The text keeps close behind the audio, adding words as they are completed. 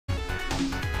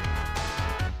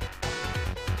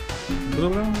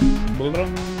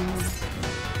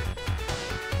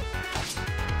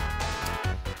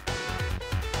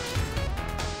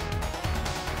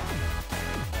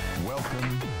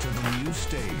Welcome to the new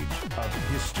stage of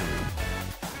history.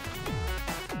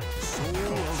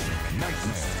 Soul of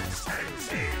Nightmare.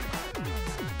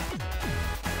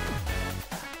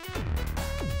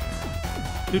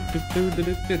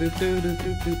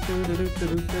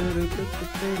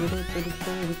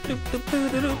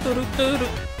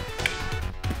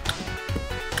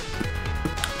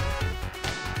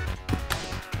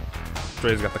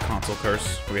 Dre's got the console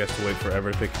curse. We have to wait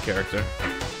forever to pick a character.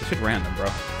 This shit random, bro.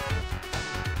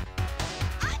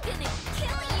 I'm gonna kill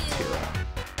you. Tira.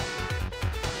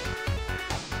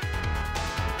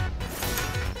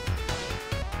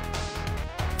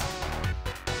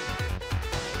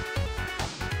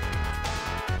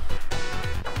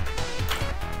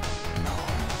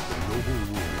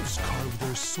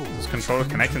 This controller's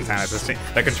connection status has changed.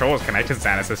 The controller's connection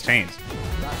status has changed.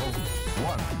 Battle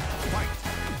 1. Fight.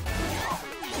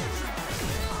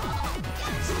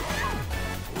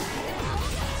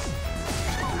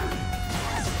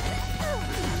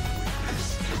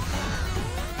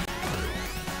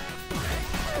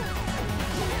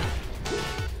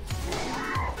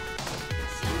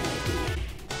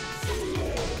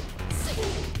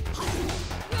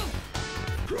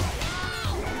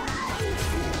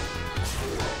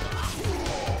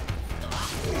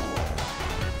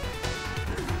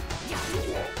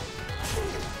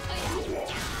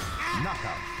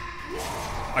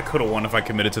 I could have won if I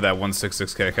committed to that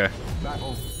 166 KK.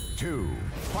 Battle 2.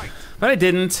 Fight. But I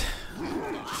didn't.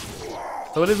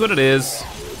 So it is what it is.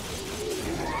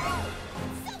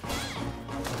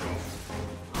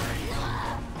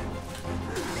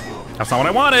 That's not what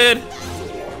I wanted.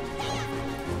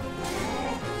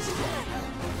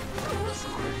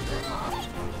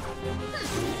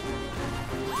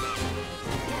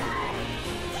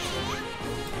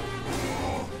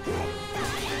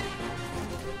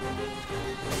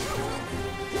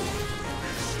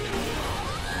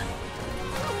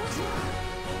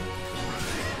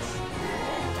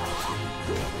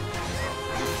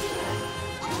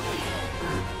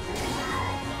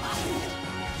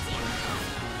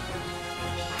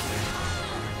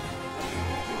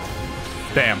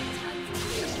 Damn.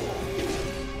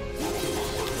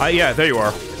 Yeah, there you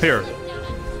are. Here.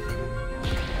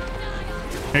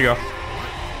 Here you go.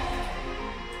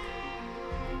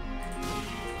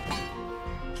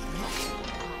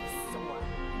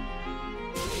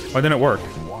 Why didn't it work?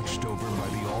 Watched over by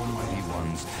the almighty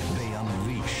ones, they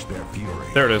unleash their fury.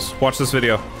 There it is. Watch this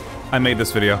video. I made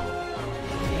this video.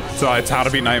 So it's how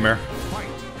to beat Nightmare. Fight.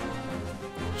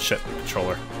 Shit,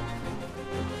 controller.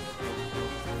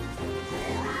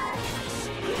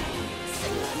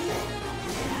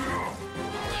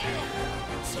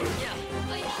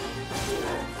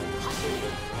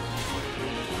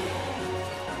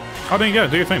 Oh, then yeah,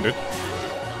 do your thing, dude.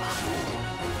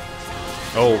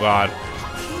 Oh, God.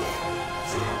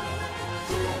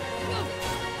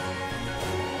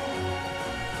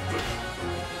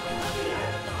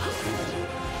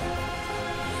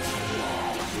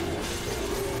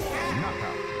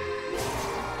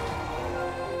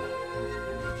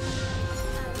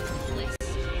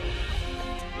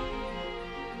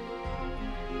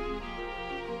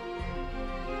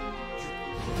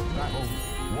 Battle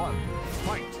 1.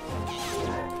 Fight.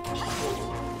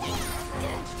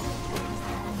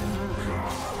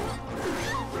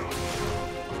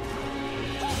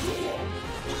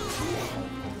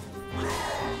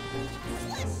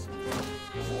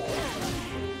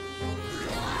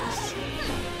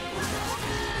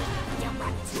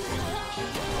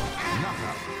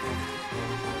 Knockout.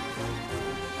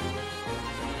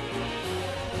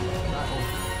 Battle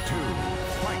 2.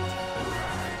 Fight.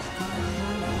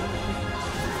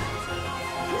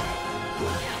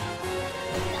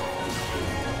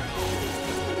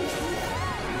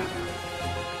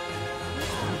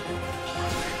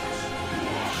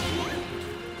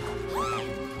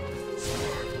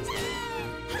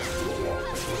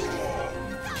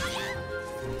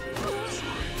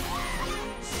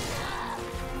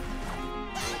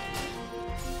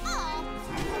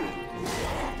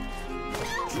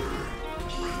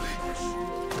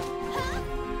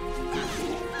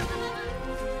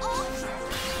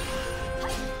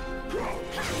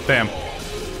 Damn.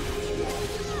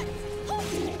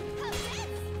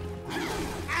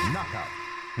 Knockout.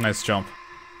 Nice jump.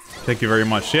 Thank you very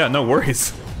much. Yeah, no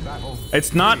worries. Battle.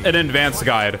 It's not an advanced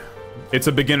guide. It's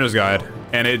a beginner's guide.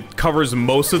 And it covers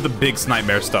most of the big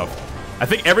Nightmare stuff. I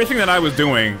think everything that I was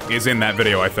doing is in that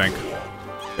video, I think.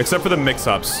 Except for the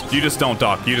mix-ups. You just don't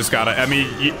duck. You just gotta... I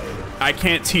mean, I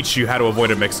can't teach you how to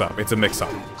avoid a mix-up. It's a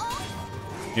mix-up.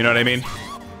 You know what I mean?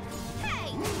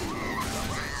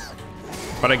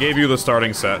 But I gave you the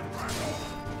starting set.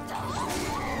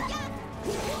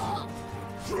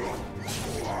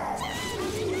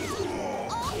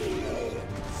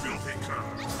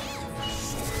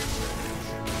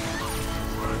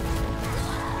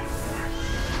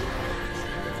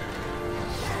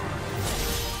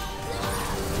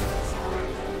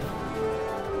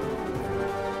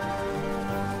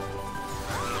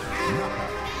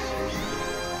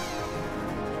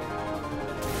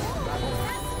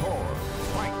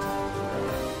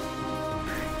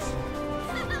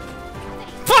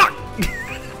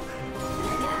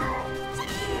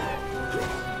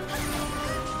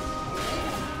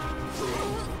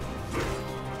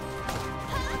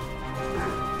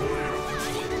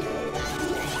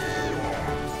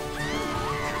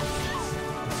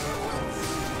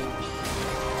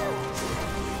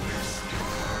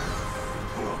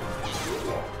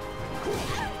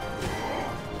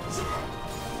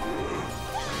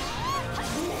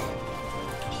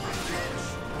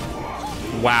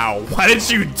 Wow, why did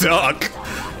you duck?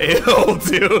 Ew,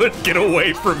 dude, get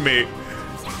away from me.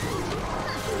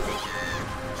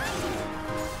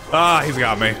 Ah, he's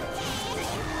got me.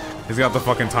 He's got the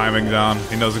fucking timing down.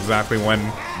 He knows exactly when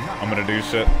I'm gonna do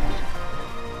shit.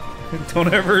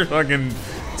 Don't ever fucking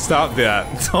stop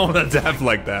that. Don't adapt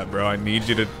like that, bro. I need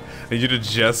you to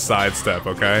just sidestep,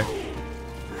 okay?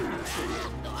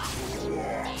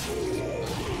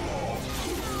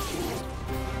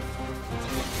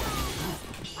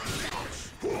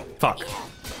 Fuck.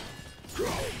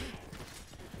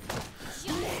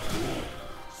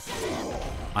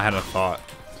 I had a thought.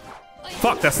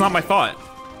 Fuck, that's not my thought.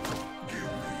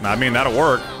 I mean, that'll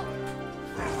work.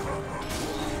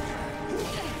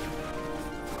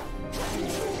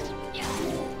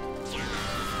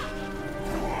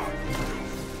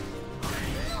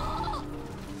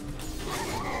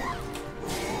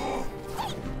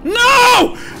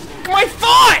 No! My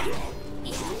thought!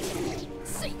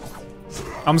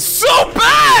 I'm so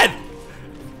bad!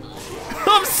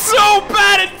 I'm so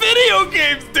bad at video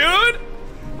games, dude!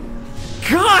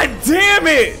 God damn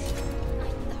it!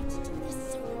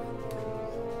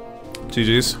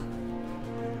 GG's.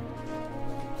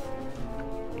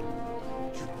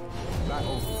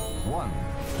 Battle 1.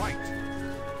 Fight!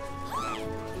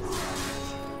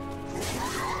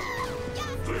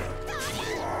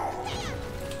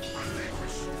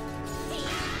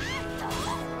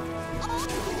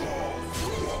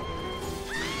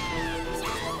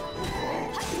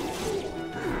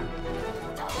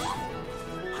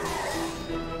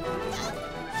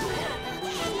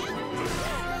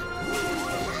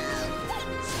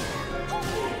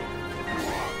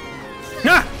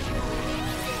 Ah!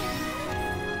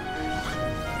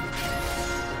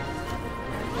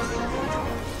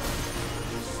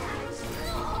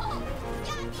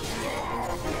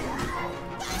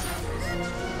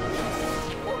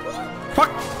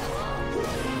 Fuck!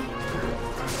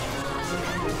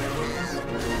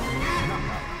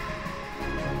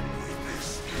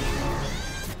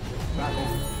 Battle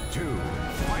 2.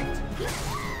 Fight!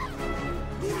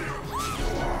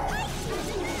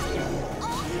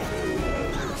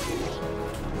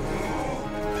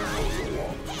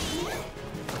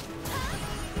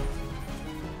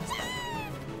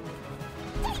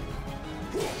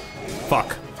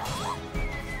 Fuck.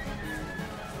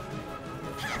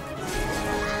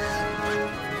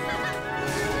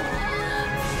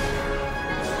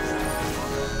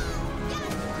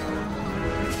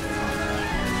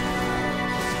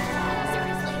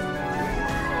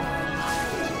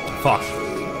 Fuck.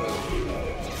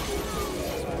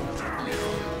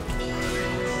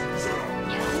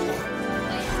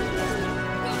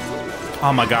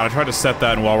 Oh my god, I tried to set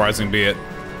that in While Rising Be It. 3.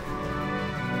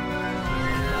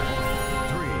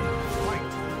 Fight!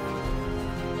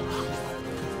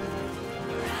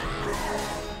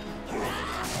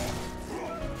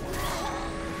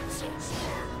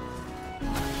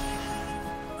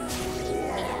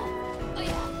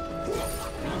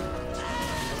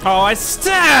 Oh, I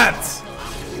stepped!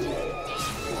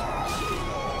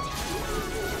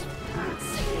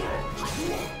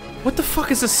 What the fuck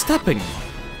is this stepping?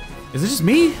 Is it just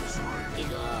me?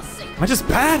 Am I just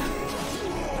bad?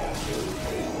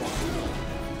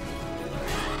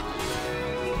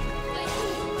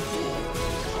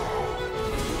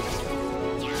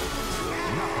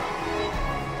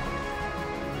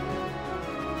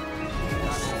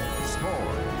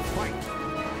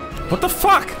 What the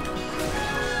fuck?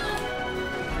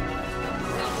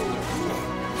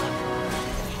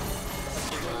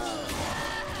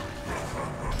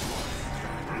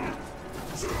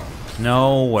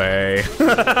 No way. This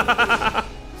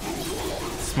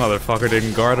motherfucker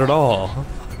didn't guard at all.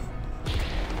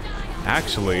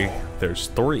 Actually, there's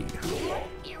 3.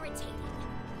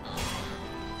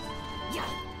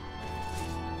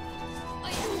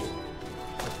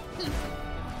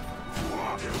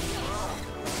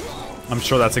 I'm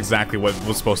sure that's exactly what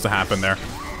was supposed to happen there.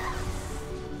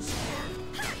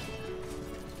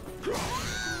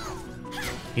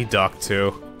 He ducked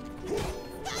too.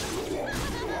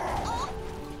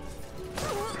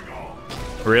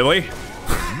 Really?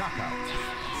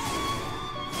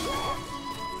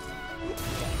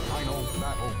 Final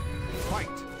battle. Fight.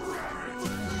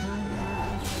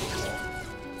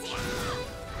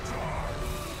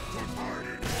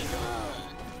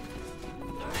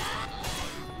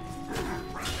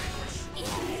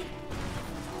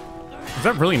 Is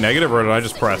that really negative, or did I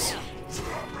just press?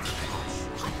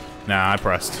 Nah, I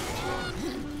pressed.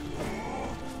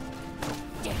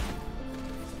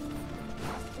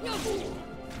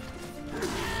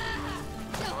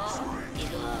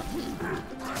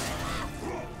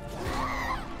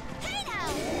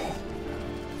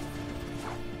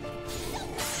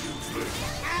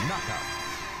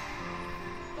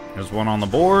 There's one on the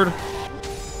board.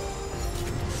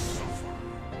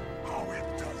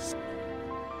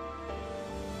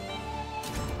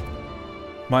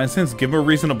 My sense, give him a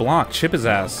reason to block. Chip his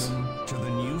ass. Welcome to the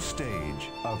new stage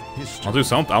of history. I'll do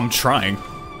something. I'm trying.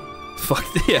 Fuck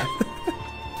yeah.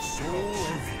 Soul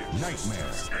of Nightmare.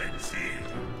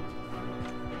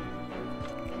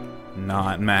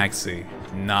 Not Maxi.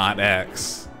 Not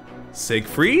X.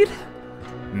 Siegfried?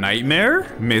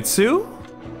 Nightmare? Mitsu?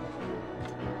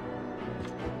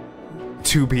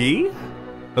 2B?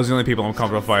 Those are the only people I'm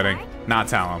comfortable fighting. Not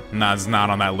Talim. Nah, it's not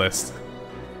on that list.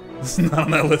 It's not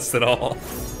on that list at all.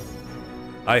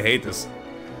 I hate this.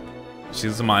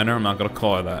 She's a minor, I'm not gonna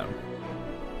call her that.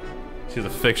 She's a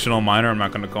fictional minor, I'm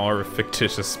not gonna call her a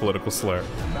fictitious political slur.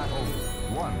 Battle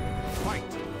 1. Fight.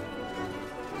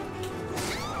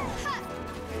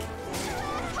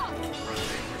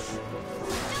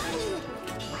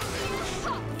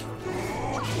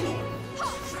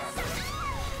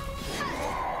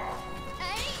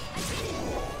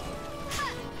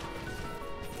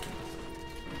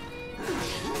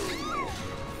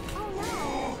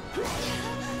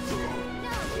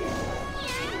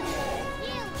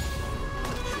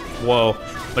 Whoa,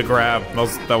 the grab.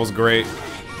 That was great.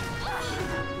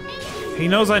 He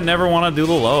knows I never want to do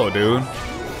the low, dude.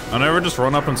 I'll never just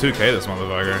run up and 2K this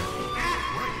motherfucker.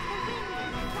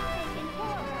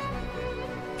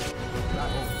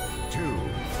 Battle 2.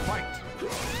 Fight.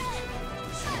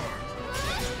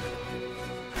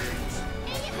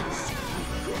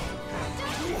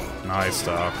 Nice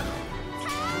stuff.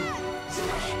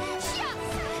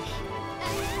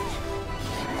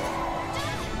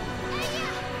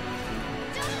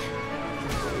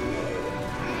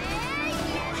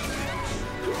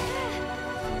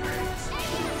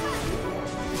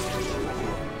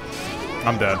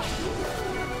 I'm dead.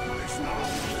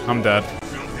 I'm dead.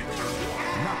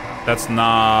 That's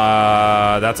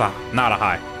not a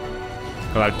high.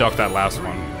 Cause I ducked that last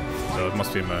one. So it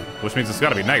must be mid. Which means it's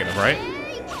gotta be negative, right?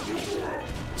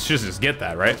 It should just get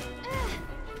that, right?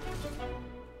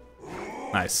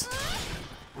 Nice.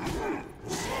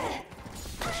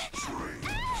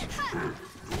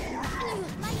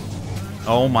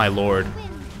 Oh my lord.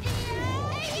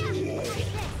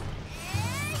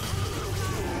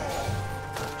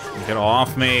 Get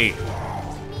off me!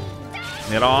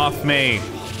 Get off me!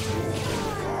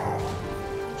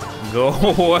 Go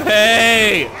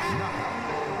away!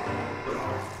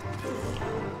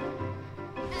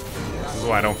 This is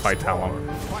why I don't fight Talim.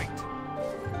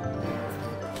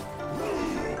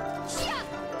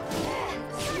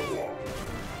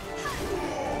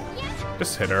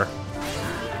 Just hit her.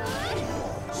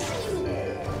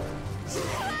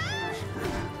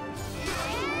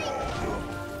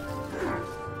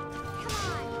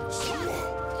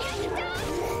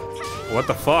 What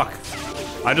the fuck?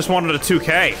 I just wanted a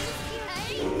 2K.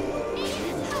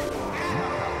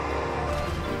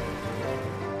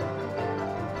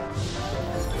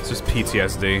 It's just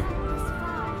PTSD.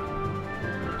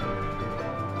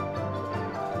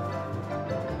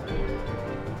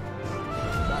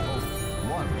 Battle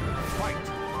 1. Fight.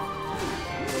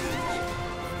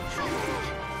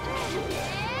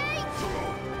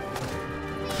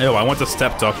 Ew, I went to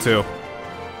step duck too.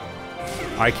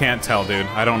 I can't tell, dude.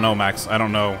 I don't know Max. I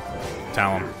don't know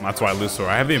Talim. That's why I lose to her.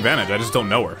 I have the advantage. I just don't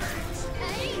know her.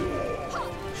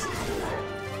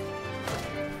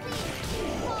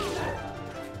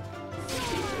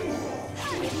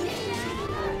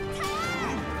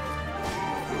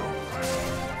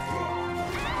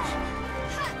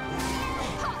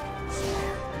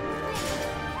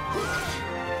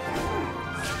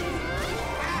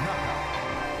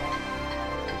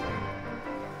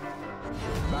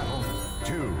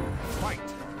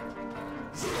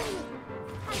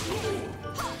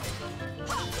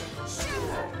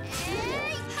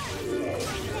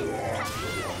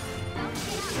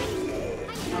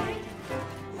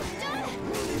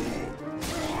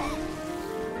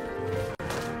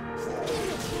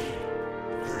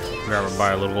 Grab it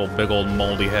by a little big old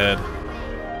moldy head.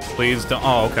 Please don't.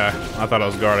 Oh, okay. I thought I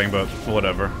was guarding, but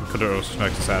whatever. Could have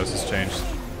respect the status has changed.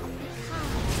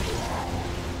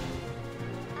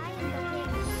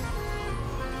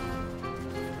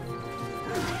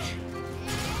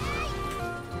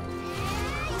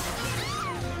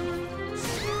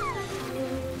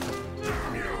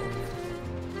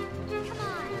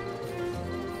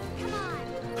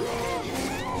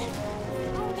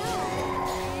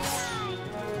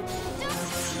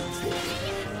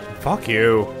 Fuck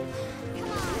you.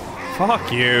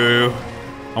 Fuck you.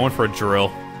 I went for a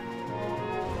drill.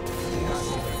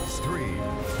 3,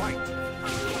 fight.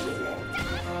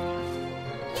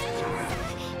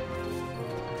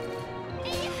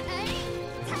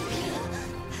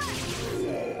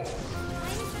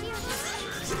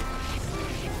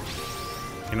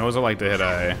 He knows I like to hit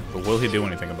A, but will he do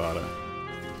anything about it?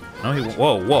 No, he.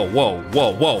 Whoa, whoa, whoa,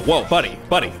 whoa, whoa, whoa, buddy,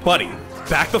 buddy, buddy.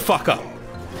 Back the fuck up.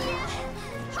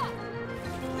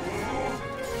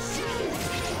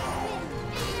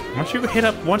 Why don't you hit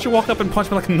up? Why don't you walk up and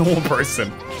punch me like a normal person?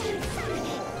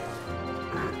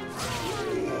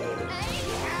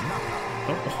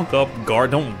 Don't walk up,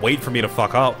 guard. Don't wait for me to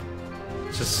fuck up.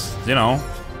 Just, you know,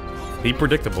 be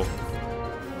predictable.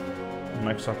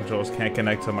 Microsoft controllers can't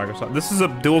connect to Microsoft. This is a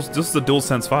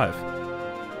DualSense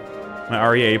 5. My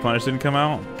REA punish didn't come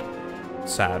out.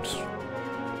 Sad.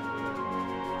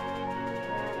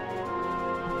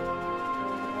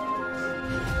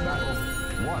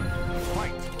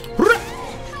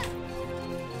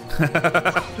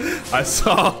 I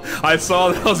saw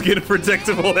that I was getting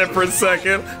predictable there for a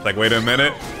second. Like, wait a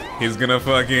minute. He's gonna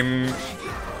fucking...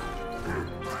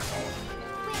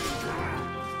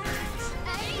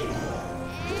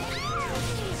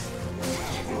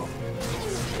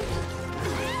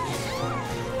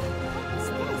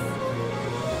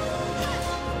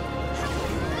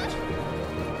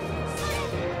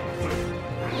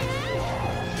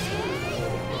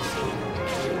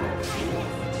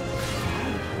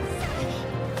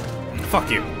 Fuck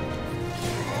you.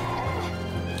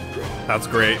 That's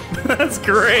great. That's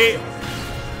great.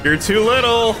 You're too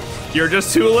little. You're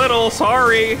just too little.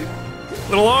 Sorry.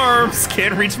 Little arms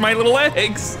can't reach my little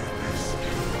legs.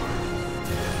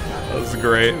 That was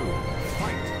great.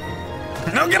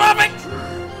 No, get off me!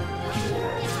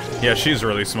 Yeah, she's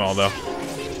really small though.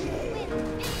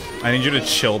 I need you to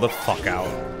chill the fuck out.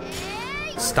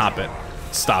 Stop it.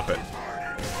 Stop it.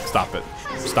 Stop it.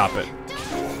 Stop it.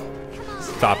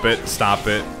 Stop it, stop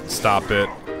it, stop it.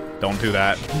 Don't do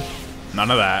that.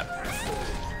 None of that.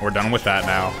 We're done with that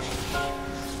now.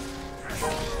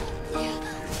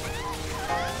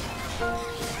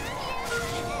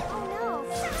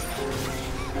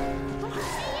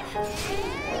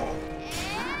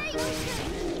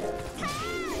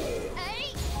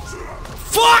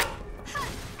 Fuck!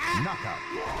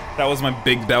 That was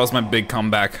my big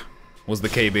comeback. Was the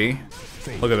KB.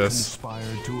 Look at this.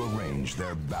 Inspired to arrange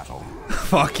their battle.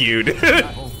 Fuck you, dude.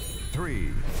 Battle 3,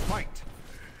 fight.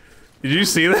 Did you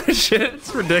see that shit?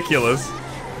 It's ridiculous.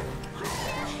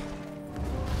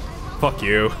 Fuck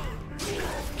you.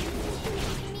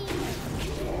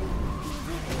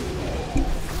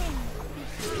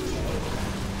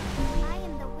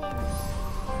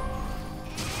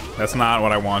 That's not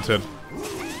what I wanted.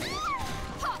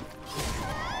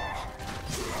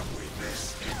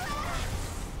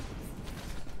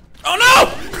 Oh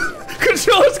no!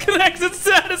 Controller's connected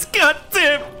status got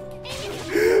tipped!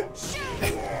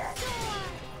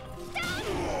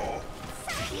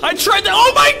 I tried to—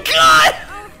 oh my god!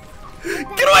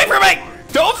 Get away from me!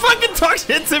 Don't fucking talk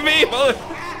shit to me!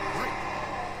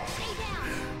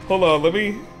 Hold on, let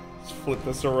me flip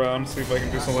this around, see if I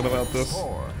can do something about this.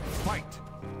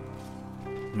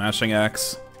 Mashing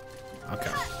X.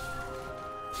 Okay.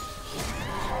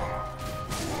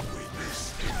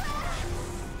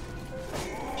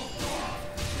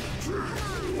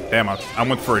 Damn, I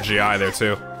went for a GI there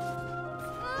too.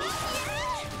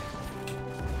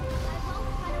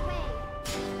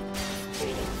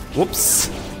 Whoops.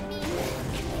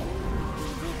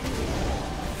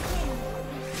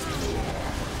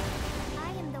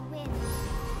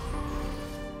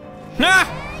 Ah!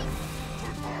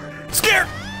 Scared!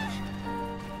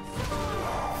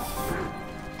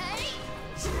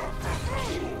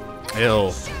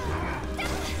 Ew.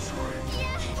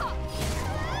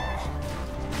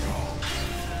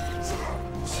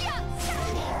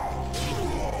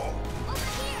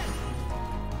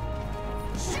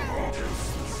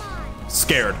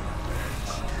 Scared.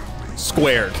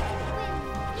 Squared.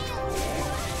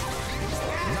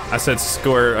 I said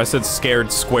square. I said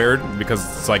scared squared because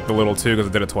it's like the little two because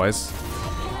I did it twice.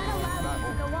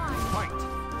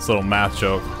 It's a little math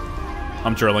joke.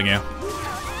 I'm drilling you.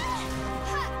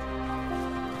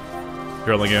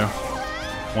 Drilling you.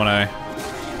 1A.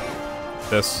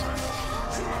 This.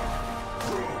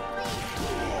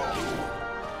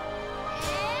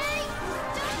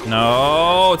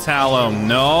 No, Talim,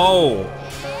 no.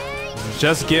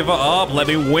 Just give up. Let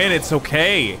me win. It's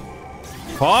okay.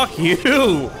 Fuck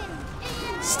you.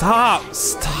 Stop.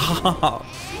 Stop.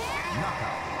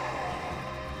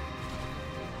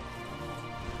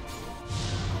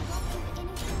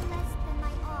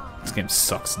 This game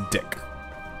sucks dick.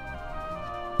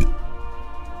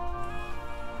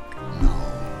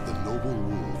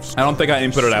 I don't think I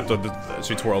inputted after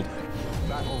she twirled.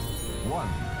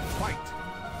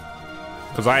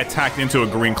 Because I attacked into a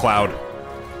green cloud.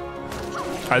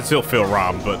 I still feel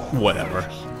robbed, but whatever.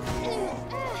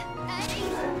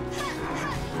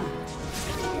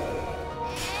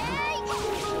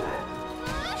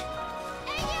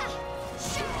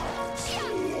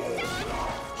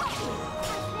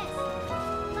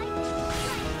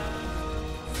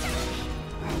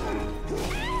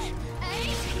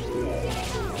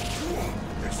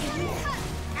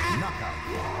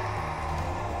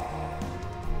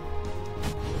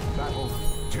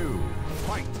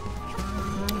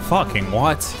 Fucking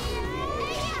what?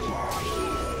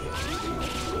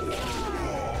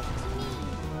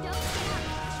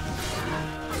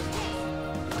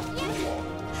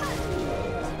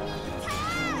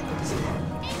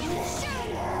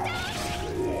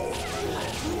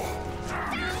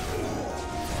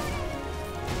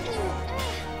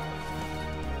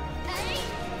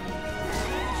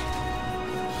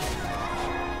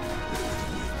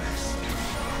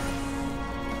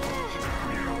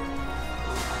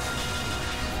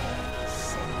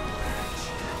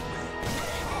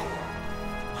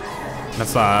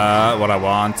 That's not what I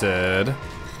wanted.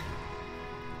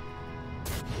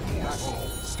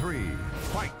 Three,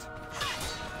 fight.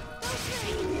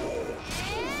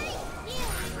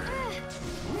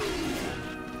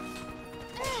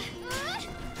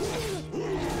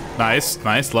 Nice,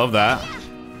 nice, love that.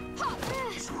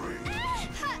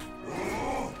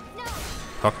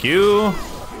 Fuck you.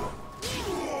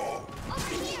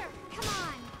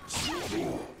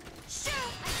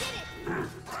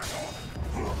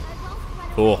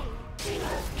 Cool.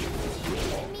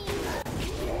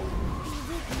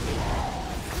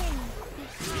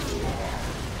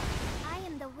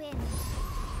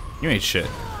 You ain't shit.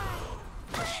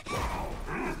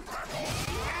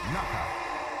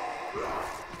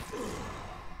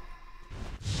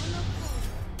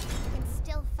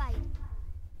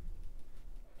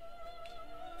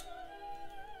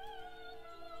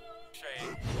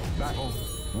 Battle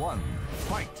one,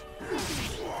 fight.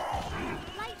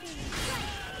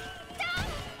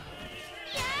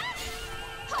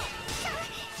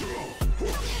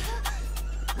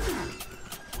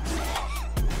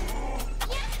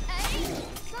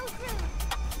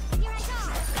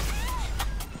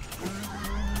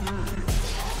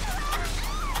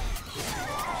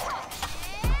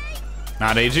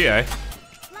 Not AGA.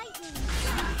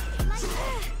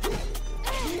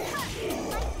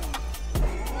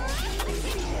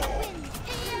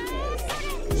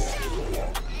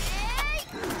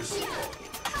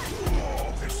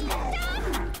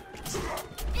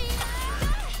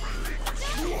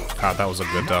 God, that was a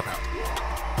good duck.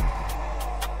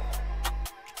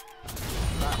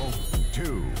 Battle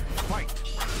two, fight.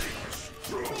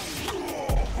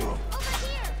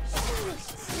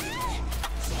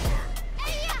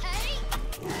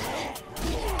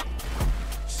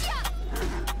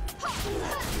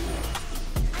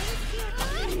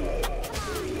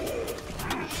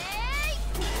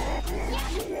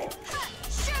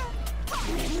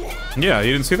 Yeah,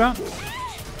 you didn't see that?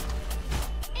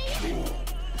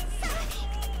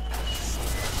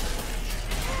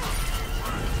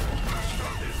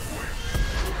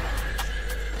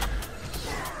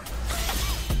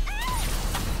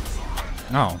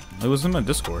 No, it was in my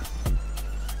Discord.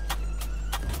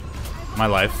 My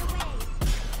life.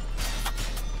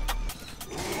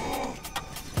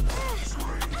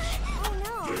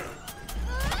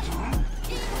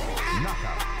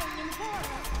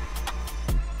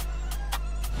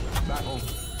 Battle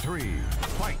three,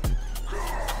 fight.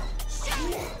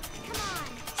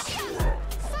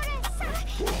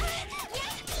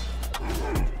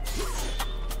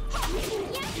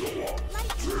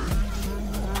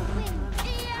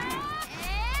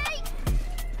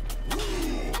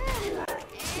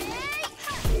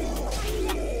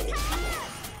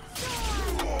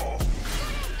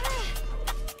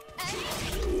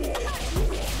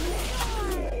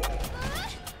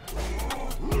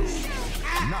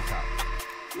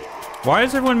 Why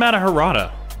is everyone mad at Harada?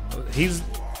 What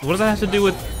does that have to do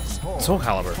with Soul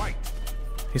Calibur?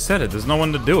 He said it. There's no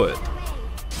one to do it.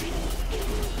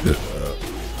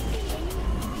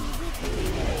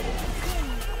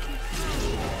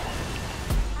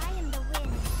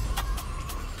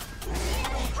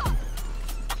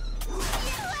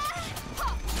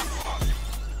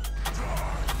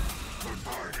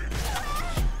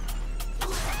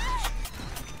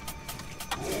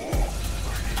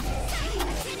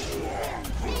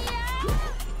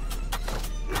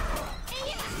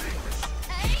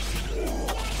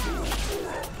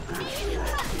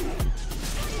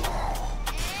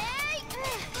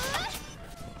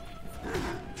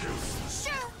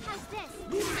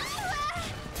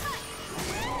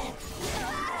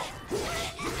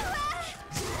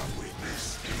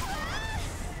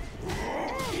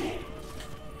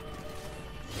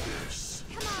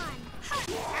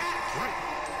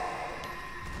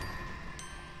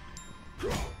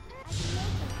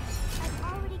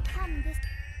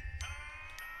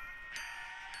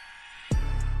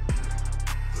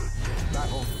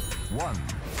 Battle 1.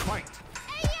 Fight!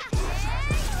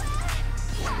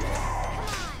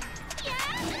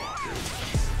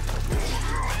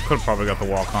 Could've probably got the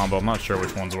wall combo. I'm not sure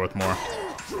which one's worth more.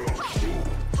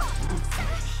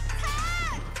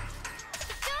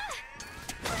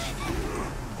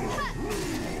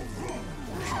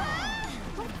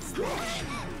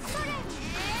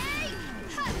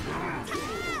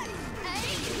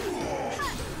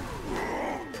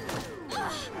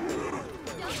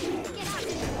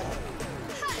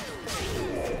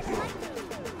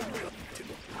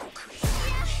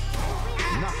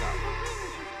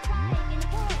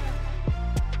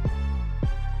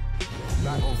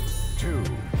 Battle 2.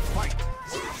 Fight!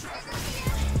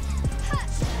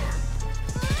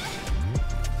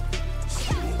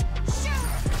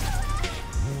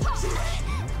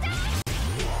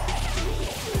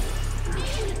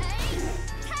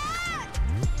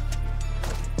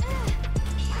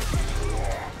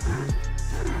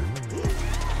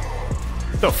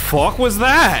 The fuck was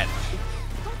that?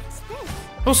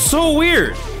 That was so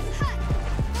weird.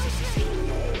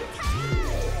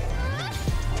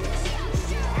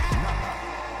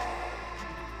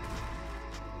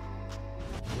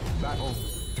 Battle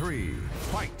 3.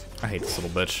 Fight! I hate this little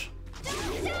bitch.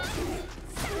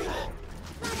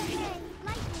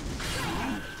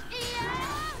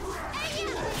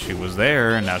 She was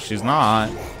there, and now she's not.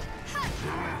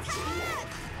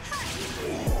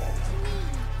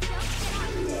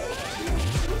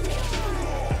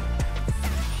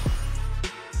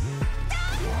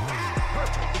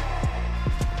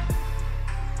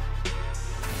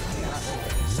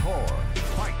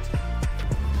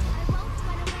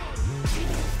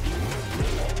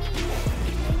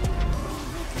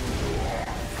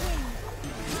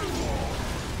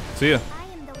 See ya.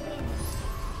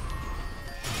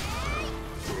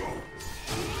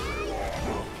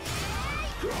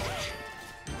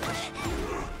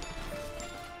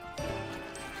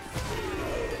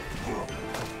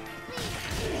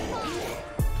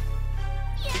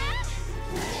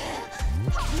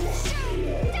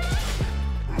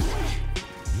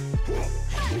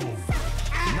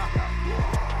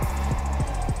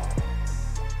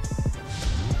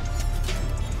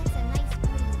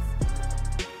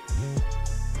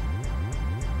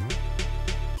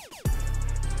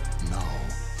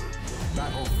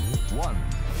 Battle 1.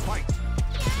 Fight!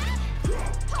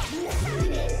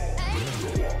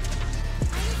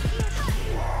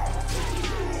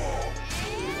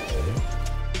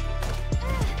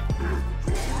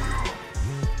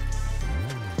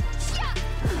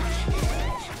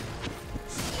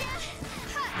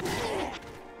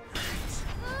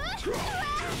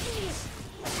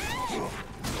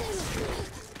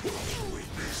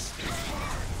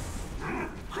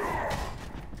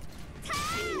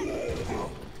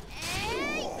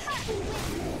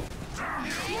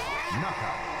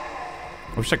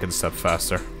 I wish I could step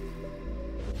faster.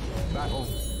 Battle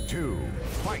 2.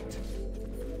 Fight!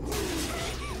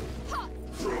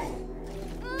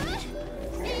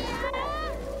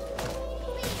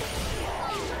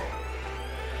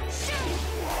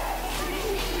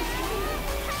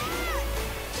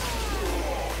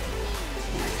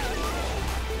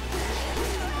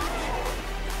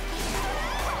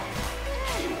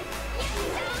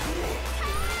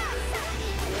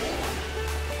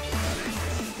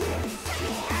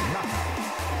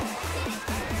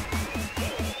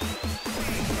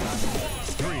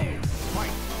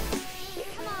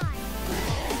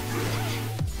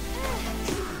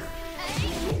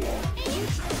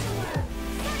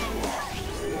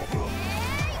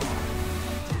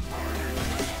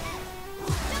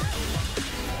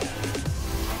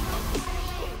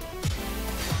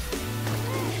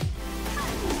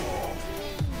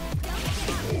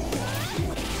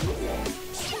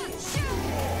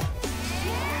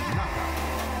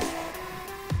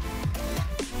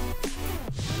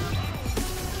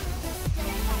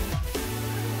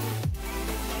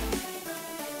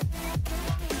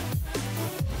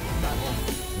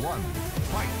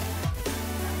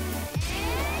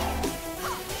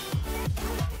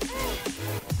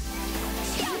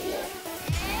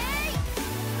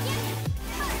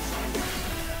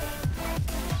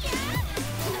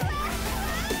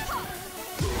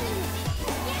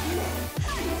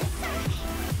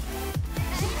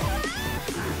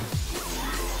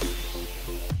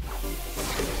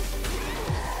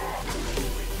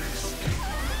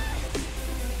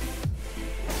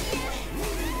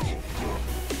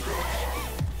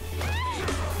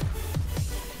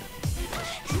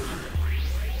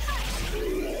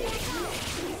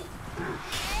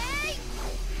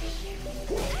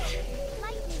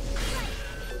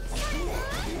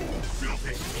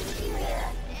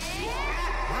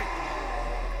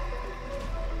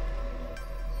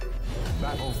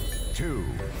 Battle 2,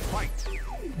 fight!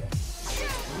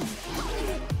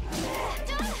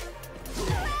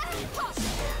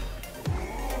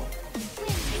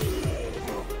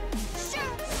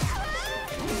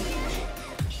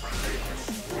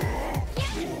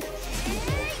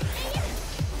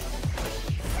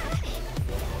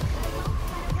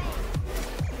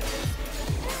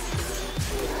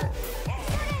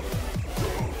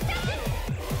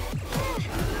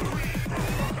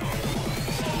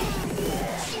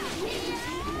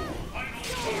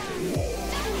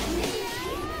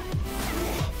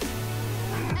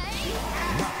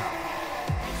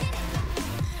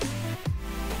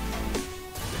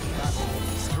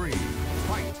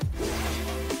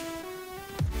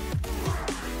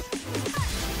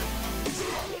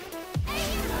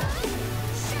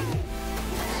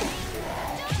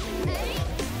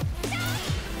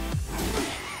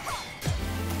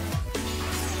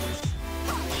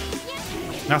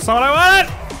 That's not what I want!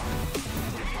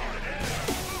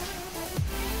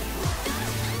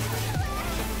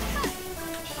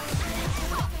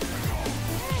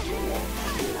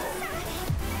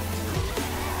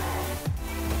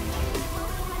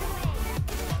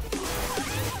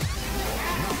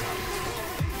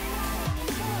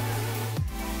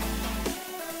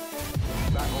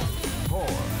 Battle 4,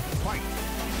 fight!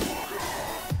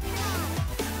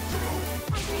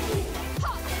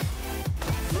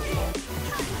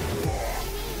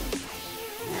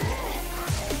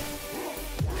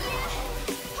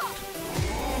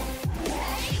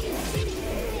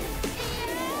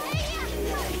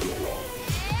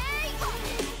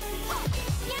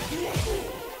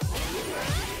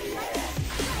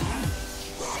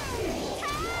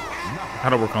 How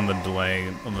to work on the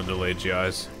delayed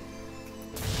GIs.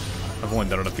 I've only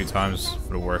done it a few times,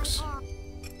 but it works.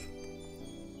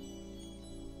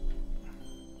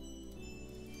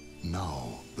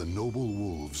 Now, the noble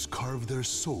wolves carve their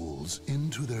souls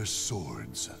into their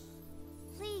swords.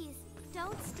 Please,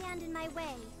 don't stand in my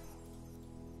way.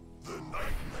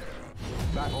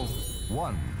 Battle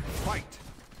 1, fight!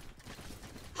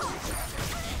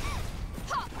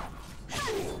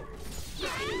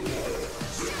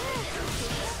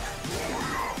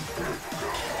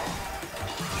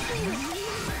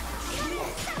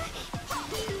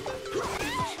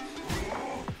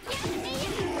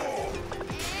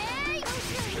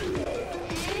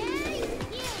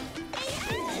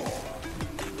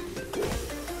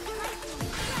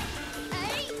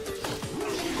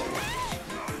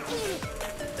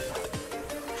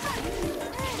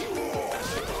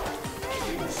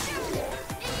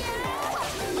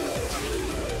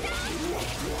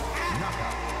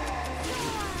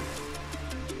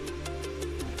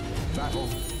 Battle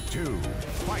 2,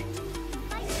 fight!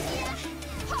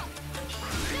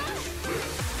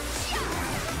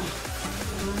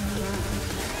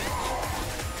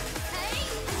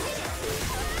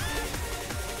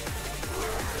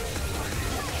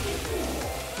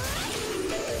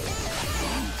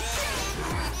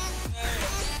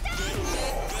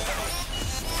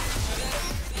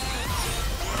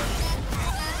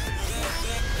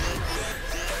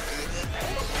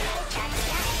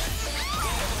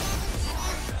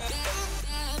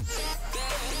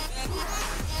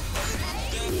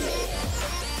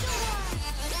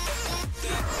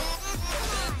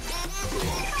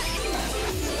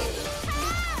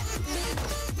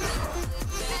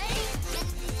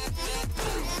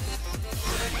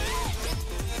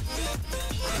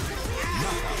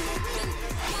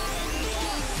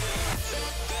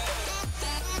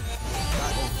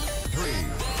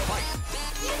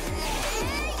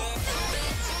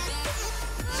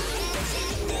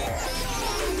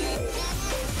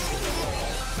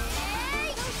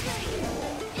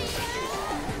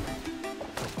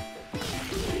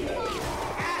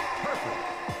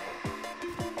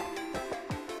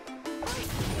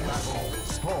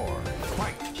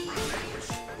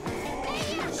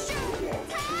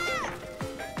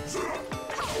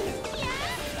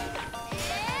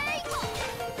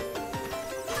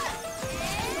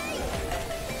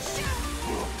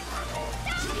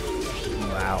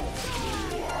 Wow.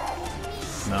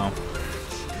 No.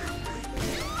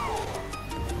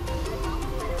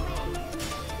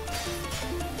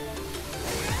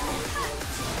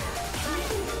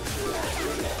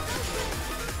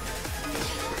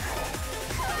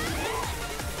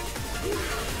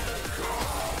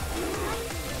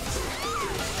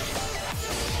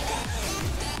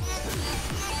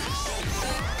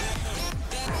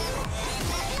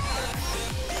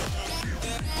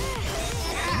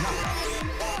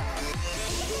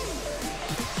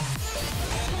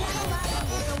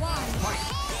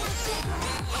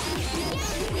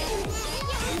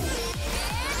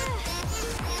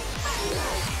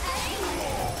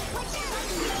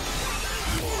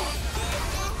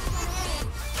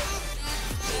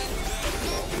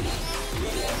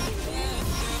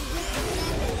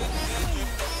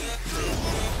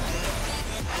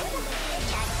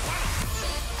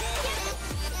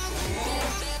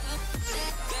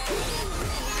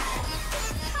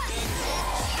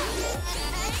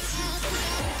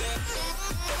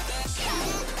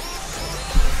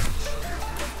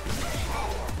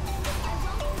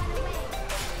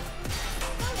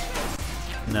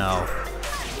 No.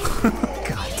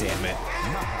 God damn it.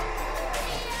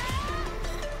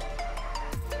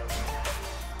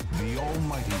 The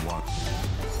Almighty One.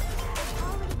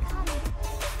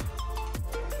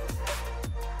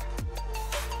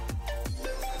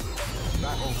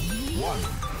 Battle 1.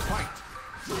 Fight.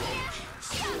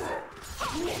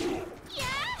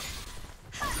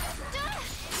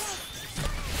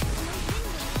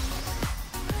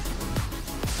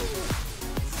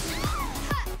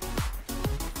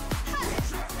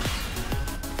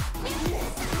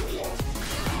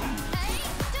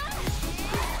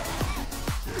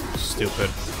 Stupid.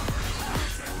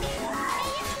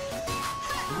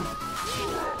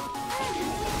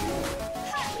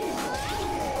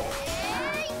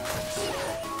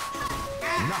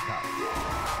 Knockout.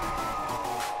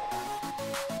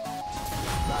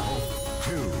 Battle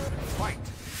 2. Fight.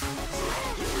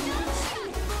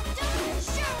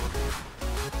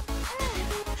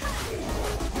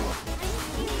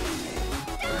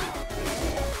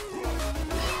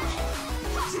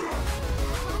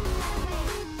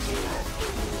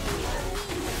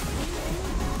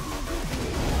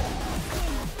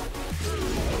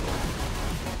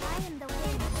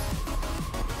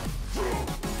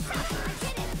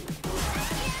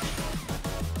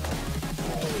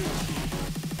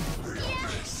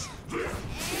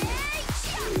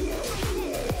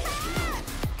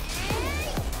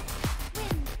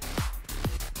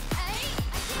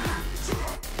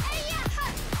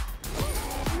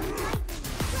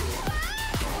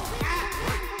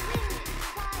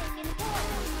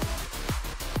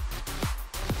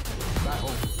 Battle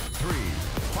 3.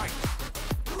 Fight.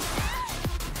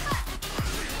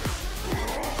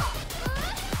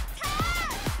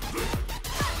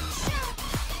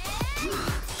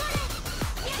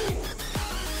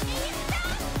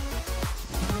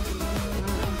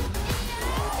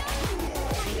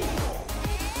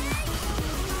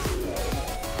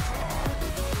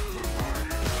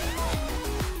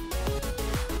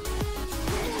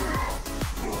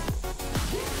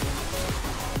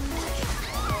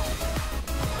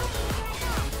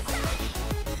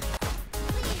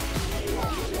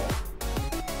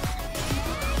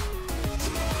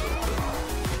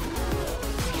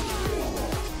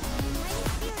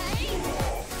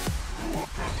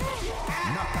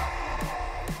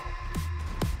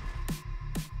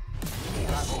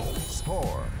 Battle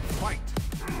 4. Fight.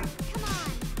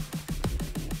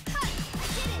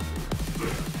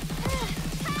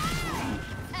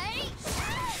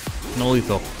 No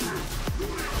lethal.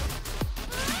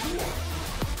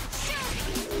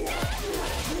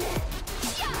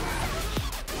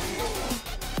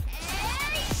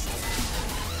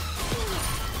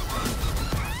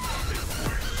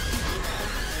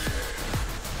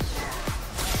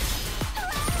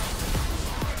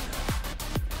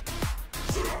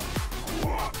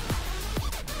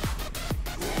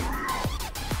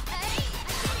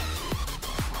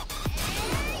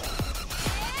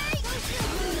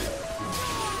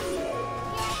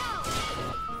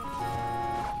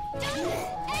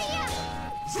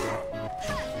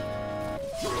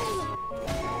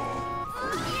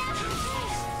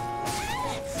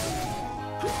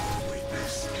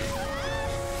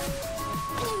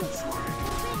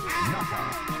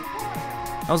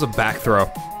 That was a back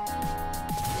throw.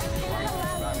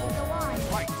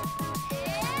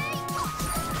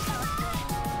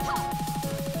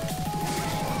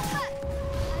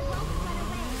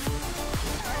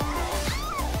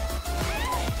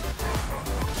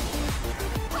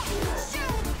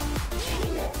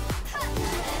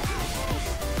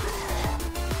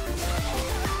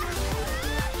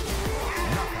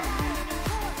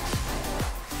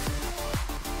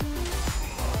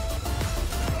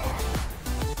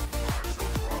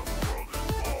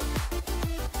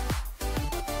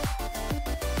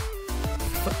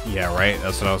 Yeah, right.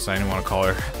 That's what I was saying. You want to call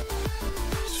her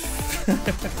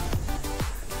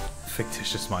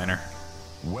fictitious minor.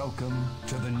 Welcome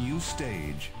to the new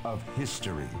stage of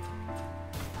history.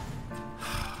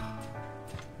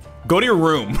 Go to your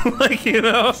room, like, you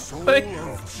know. Like,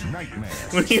 Nightmare.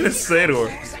 what are you gonna say to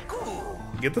her?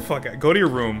 Get the fuck out. Go to your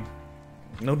room.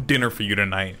 No dinner for you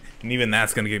tonight, and even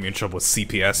that's gonna get me in trouble with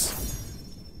CPS.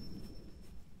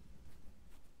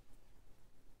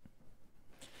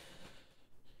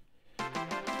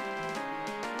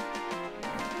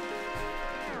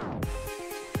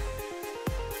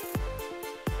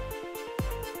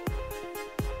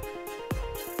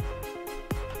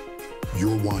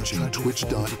 You're watching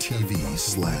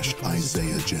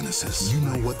twitch.tv/IzayaGenesis. You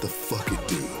know what the fuck it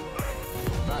do.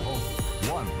 Battle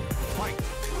 1. Fight.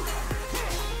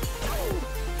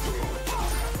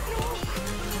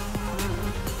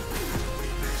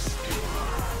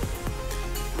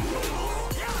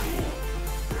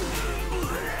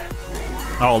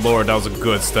 Oh lord, that was a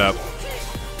good step.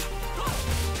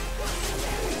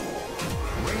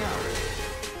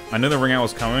 I knew the ring out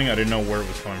was coming, I didn't know where it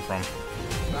was coming from.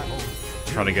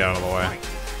 Try to get out of the way.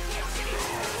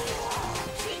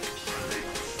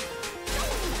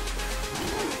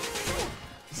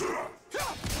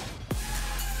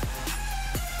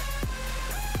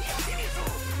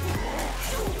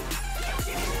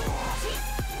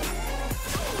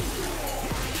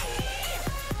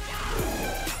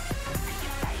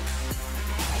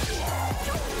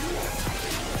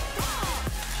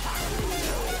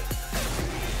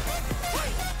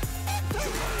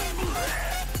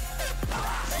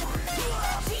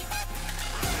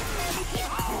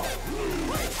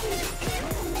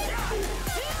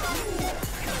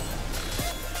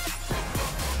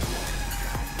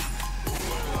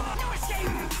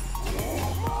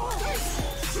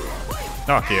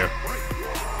 Fuck you.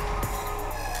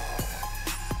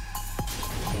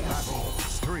 Battle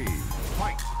 3,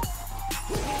 fight.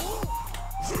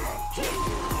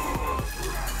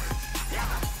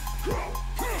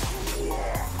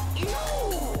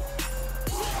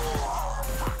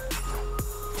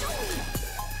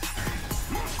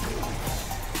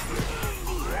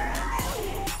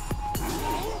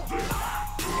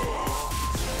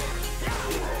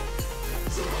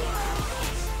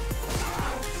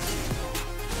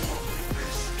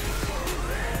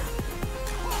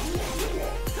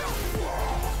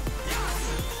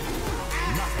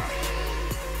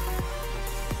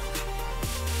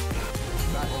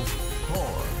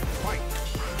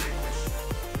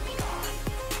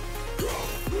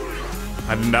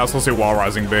 That was supposed to be wall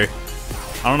rising B. I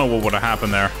don't know what would have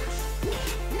happened there.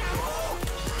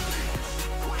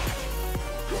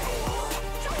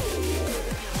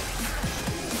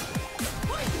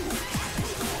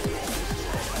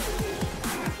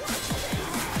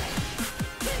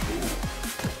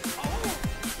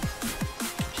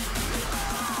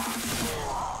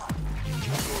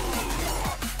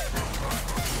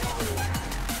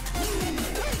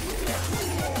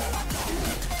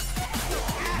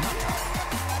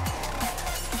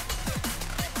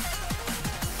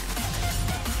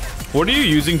 What are you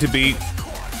using to beat,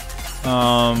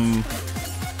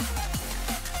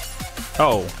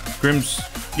 oh, Grimm's,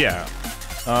 yeah,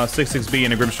 6-6B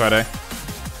and a Grimm's Friday.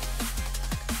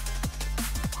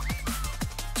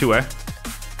 2A.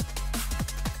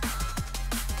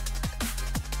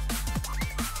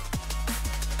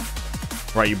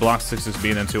 Right, you block 6-6B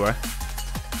and then 2A.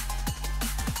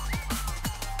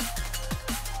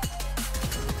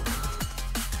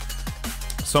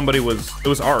 Somebody was, it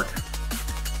was Ark.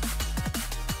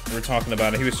 We were talking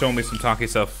about it. He was showing me some Taki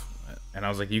stuff, and I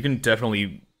was like, "You can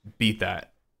definitely beat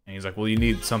that." And he's like, "Well, you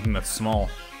need something that's small."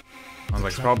 I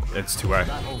was like, "It's 2A."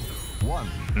 I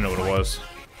didn't know what it was.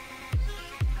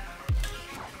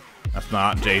 That's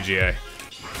not JGA.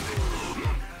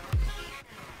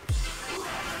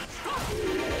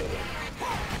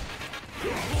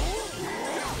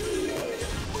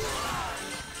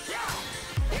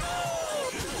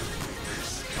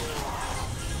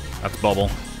 That's bubble.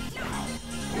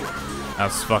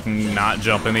 That's fucking not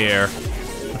jump in the air.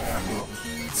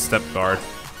 Step guard.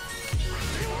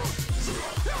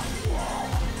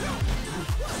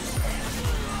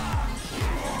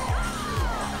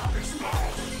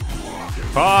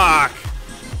 Fuck!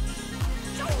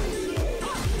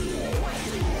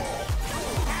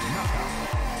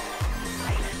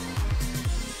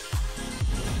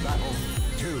 Battle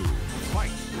 2,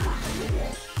 fight.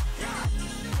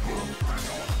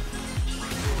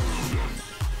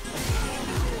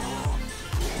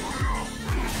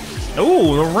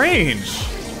 Ooh, the range!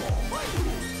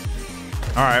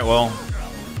 Alright, well.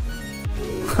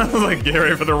 I was like, get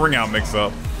ready for the ring out mix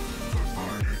up.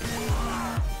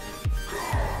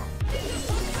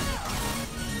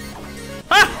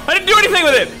 Ah! I didn't do anything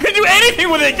with it! I didn't do anything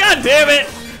with it! God damn it!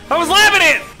 I was labbing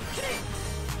it!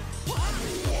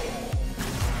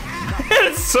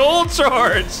 It's soul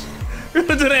charge! I could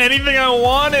have done anything I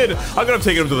wanted! I could have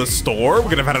taken him to the store, we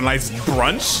could have had a nice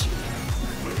brunch.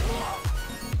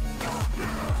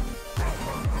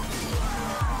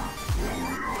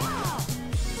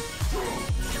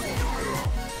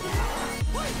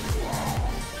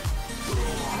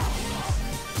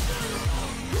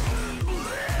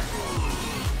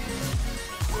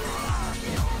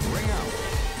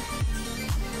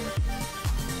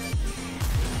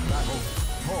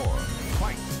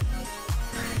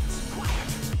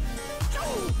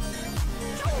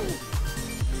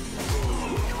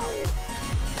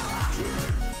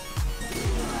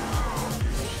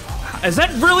 Is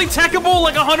that really techable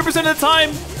like 100% of the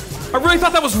time? I really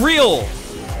thought that was real.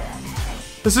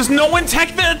 This is no one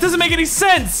tech. That doesn't make any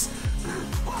sense.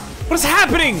 What is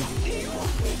happening?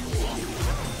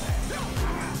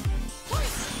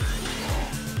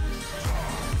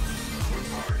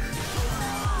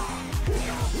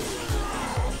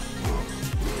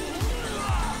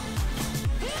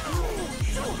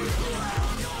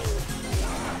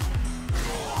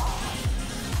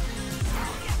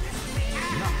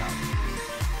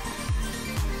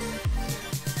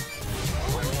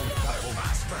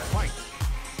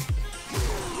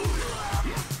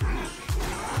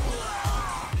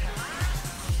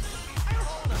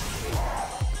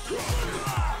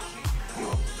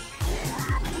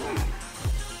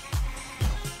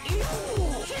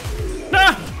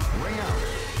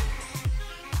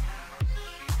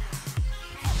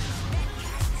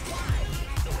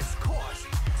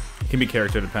 Can be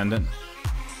character dependent.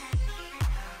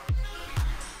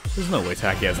 There's no way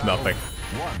Taki has nothing.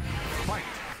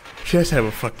 She has to have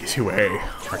a fucking 2A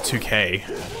or 2K.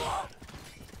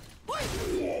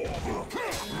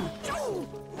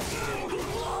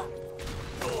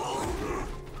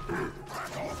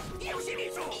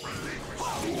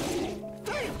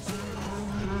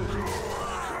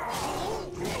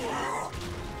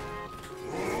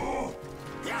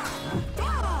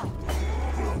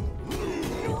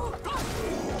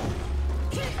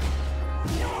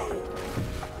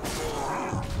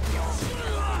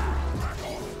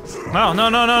 No, no,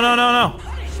 no, no, no, no, no.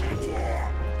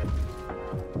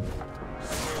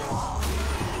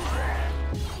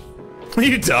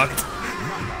 You ducked.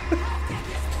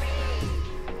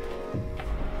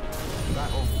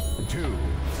 Battle 2.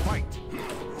 Fight.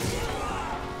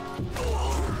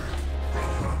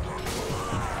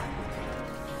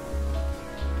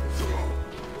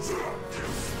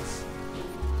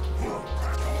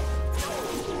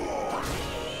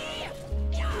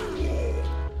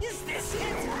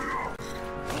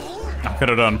 I could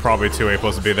have done probably 2A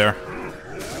supposed to be there.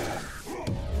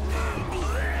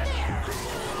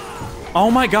 Oh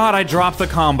my god, I dropped the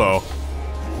combo.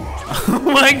 Oh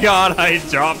my god, I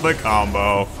dropped the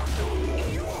combo.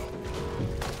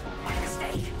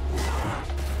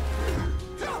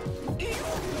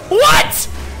 What?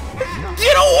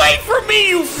 Get away from me,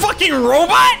 you fucking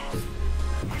robot!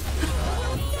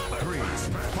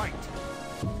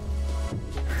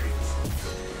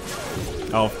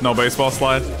 Oh, no baseball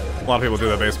slide? A lot of people do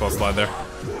that baseball slide there.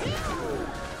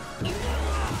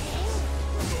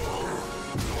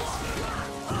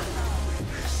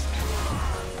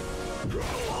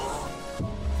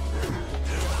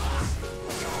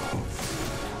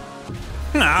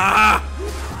 Ah!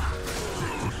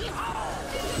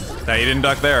 No, you didn't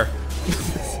duck there.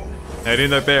 No, you didn't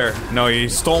duck there. No, you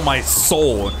stole my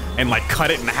soul and like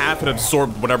cut it in half and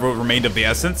absorbed whatever remained of the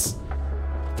essence.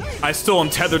 I still am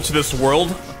tethered to this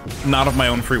world, not of my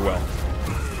own free will.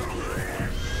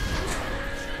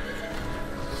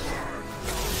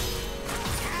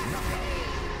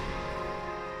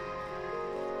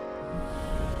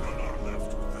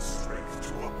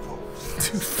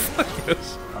 Dude, fuck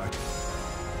this.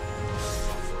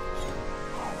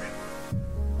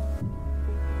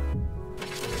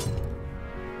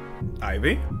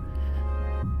 Ivy?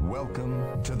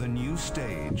 Welcome to the new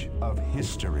stage of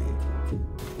history.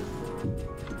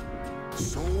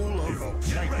 Soul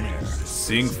of Nightmare.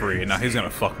 Siegfried. Now he's gonna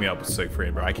fuck me up with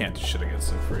Siegfried, bro. I can't do shit against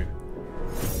Siegfried.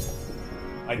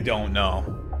 I don't know.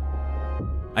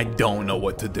 I don't know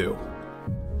what to do.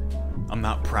 I'm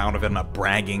not proud of it. I'm not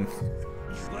bragging.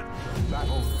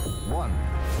 Battle 1.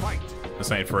 Fight.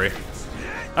 This ain't free.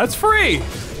 That's free!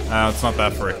 No, it's not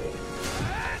that free.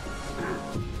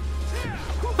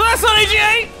 That's not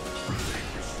AGA!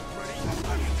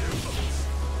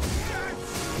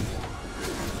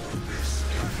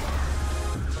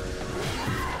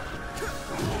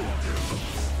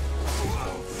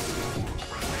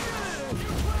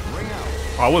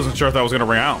 I wasn't sure if that was gonna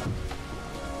ring out.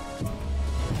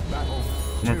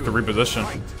 I'm gonna have to reposition.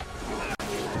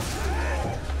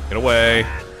 Get away.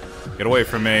 Get away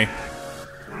from me.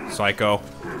 Psycho.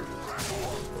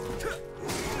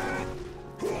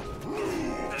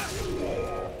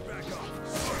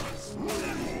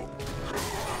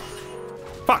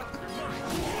 Fuck.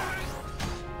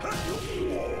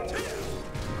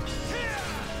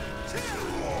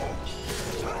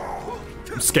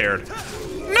 I'm scared.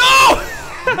 No!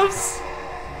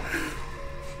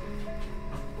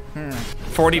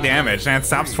 40 damage, man. It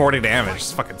stops 40 damage.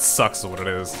 This fucking sucks is what it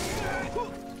is.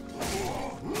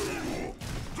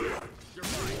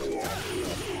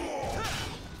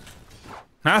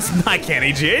 I can't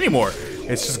EGA anymore.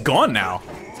 It's just gone now.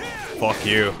 Fuck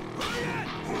you.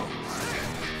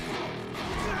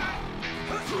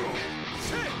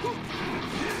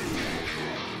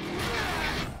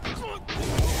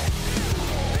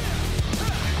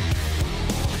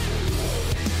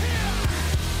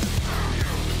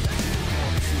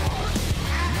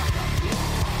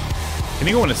 Can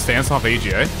you go into stance off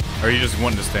AGA? Or are you just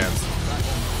going to stance?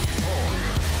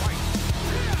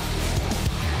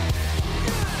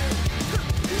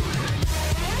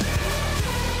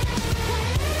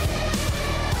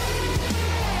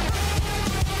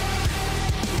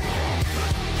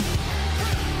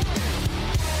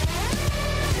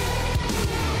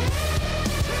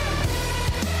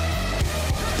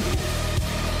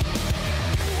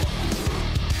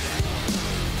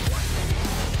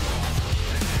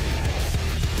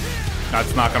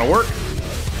 That's not gonna work.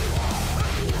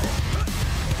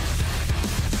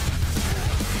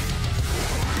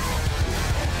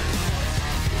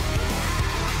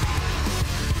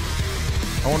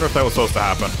 I wonder if that was supposed to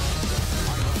happen.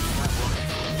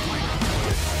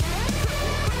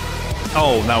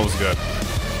 Oh, that was good.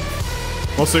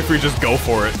 Well, Siegfried, just go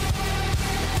for it.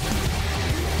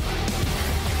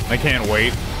 I can't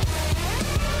wait.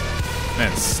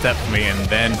 Man, stepped me and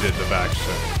then did the back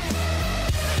shit.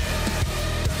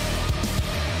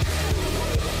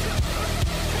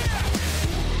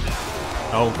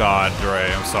 Oh god, Dre,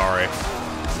 I'm sorry.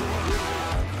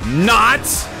 Not!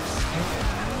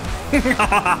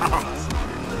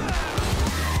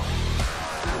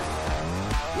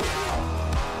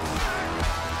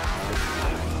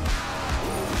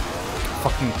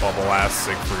 Fucking bubble ass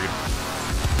Siegfried.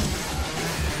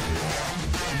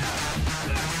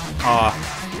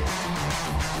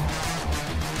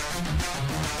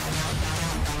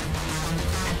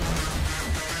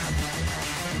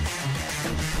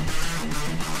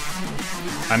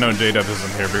 I know J-Dub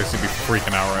isn't here because he'd be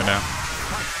freaking out right now.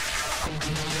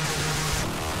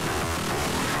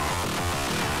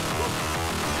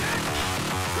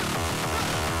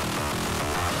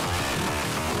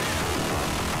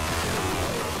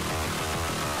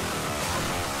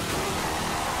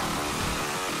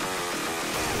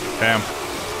 Damn.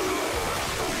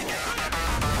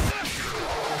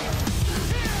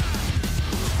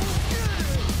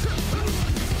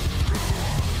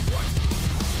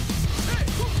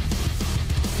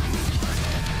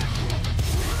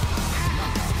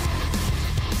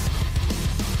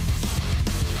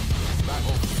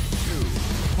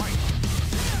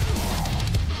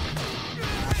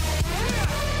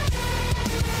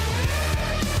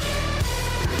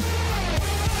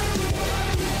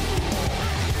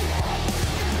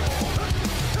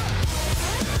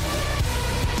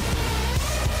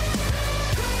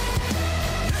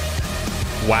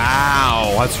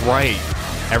 Wow, that's right.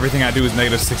 Everything I do is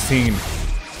negative 16.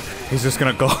 He's just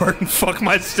gonna guard and fuck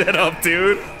my shit up,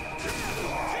 dude.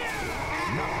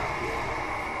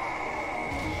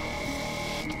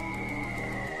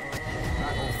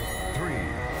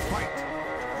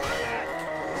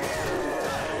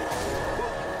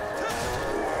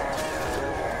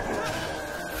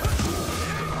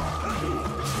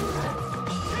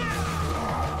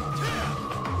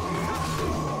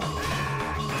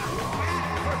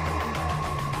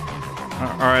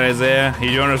 Alright, Isaiah,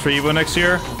 you join us for Evo next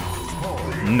year?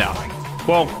 No.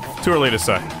 Well, too early to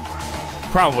say.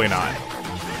 Probably not.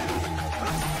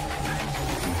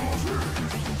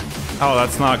 Oh,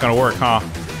 that's not gonna work, huh?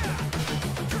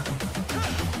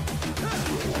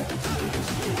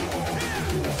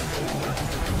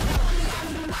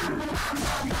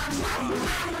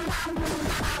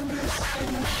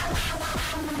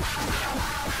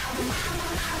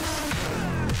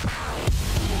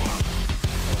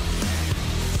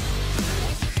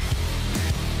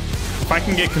 If I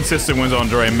can get consistent wins on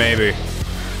Dre, maybe.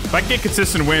 If I can get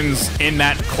consistent wins in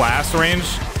that class range,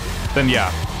 then yeah,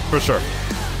 for sure.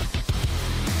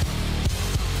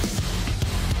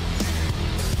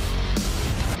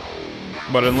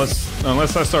 But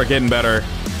unless I start getting better,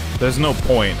 there's no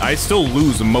point. I still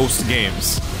lose most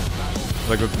games.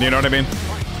 Like, you know what I mean?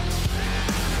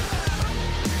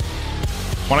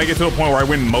 When I get to a point where I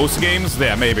win most games,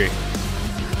 yeah, maybe.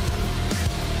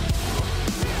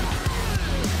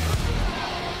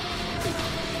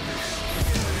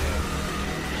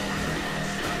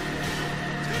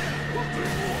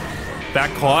 That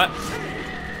caught.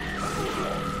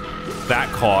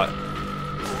 That caught.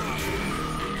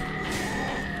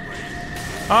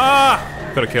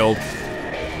 Ah! Could have killed.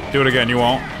 Do it again. You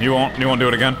won't. You won't. You won't do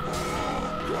it again.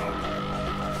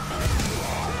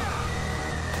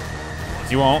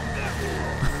 You won't.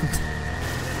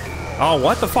 Oh,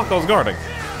 what the fuck? I was guarding.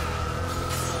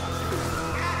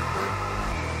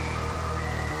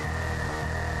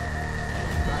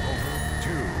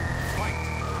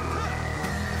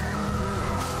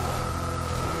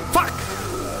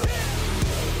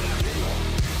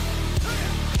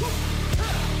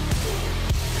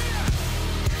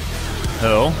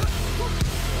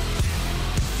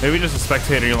 Maybe just a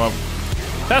spectator, you know.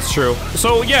 That's true.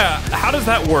 So yeah, how does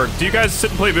that work? Do you guys sit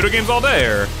and play video games all day,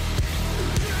 or?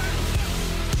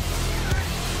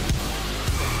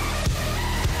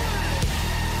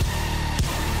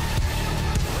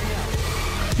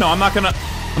 No, I'm not gonna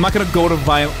go to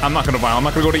I'm not gonna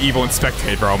go to Evo and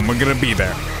spectate, bro. I'm gonna be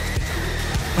there.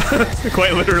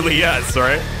 Quite literally, yes,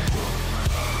 right?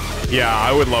 Yeah,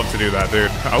 I would love to do that, dude.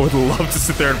 I would love to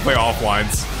sit there and play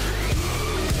offlines.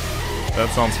 That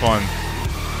sounds fun.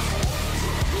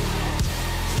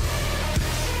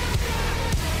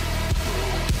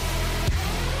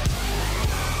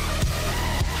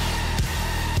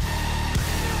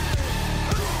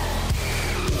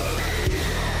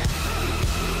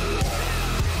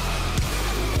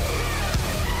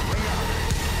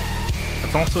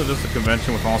 It's also just a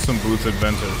convention with awesome booths and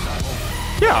vendors.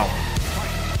 Yeah.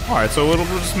 Alright, so we'll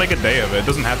just make a day of it. It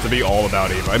doesn't have to be all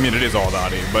about EVE. I mean, it is all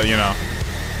about EVE, but you know.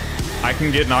 I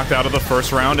can get knocked out of the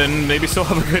first round and maybe still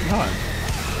have a good time.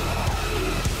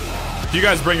 Do you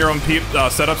guys bring your own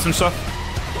setups and stuff?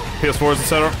 PS4s and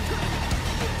setup?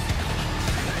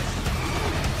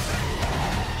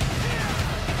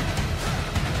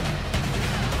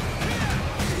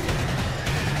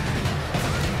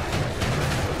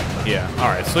 Yeah,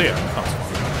 alright, so yeah, that sounds fun.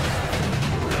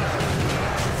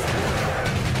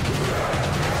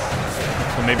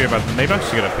 So maybe I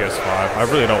should get a PS5. I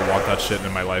really don't want that shit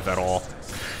in my life at all.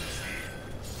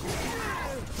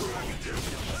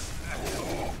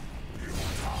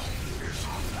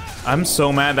 I'm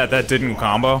so mad that that didn't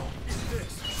combo.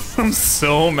 I'm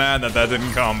so mad that that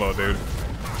didn't combo, dude.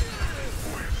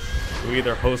 We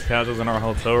either host casuals in our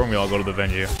hotel room, we all go to the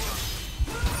venue.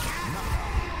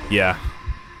 Yeah.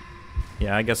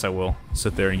 Yeah, I guess I will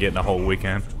sit there and get in a whole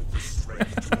weekend.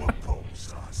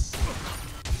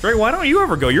 Dre, why don't you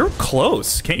ever go? You're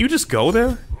close. Can't you just go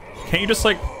there? Can't you just,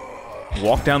 like,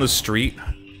 walk down the street?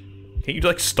 Can't you,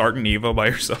 like, start an Evo by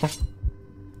yourself?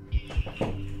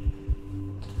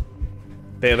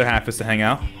 The other half is to hang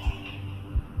out.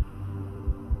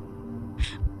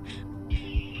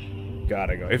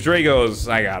 Gotta go. If Dre goes,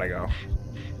 I gotta go.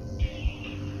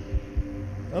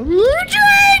 Dre,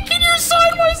 can you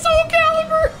sign my Soul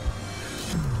Calibur?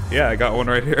 Yeah, I got one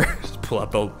right here. Just pull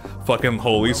out the fucking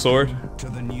holy sword. To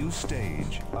the new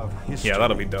stage of history. Yeah,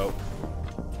 that'll be dope.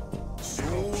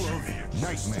 Soul of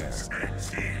Nightmare.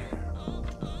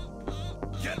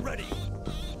 Get ready.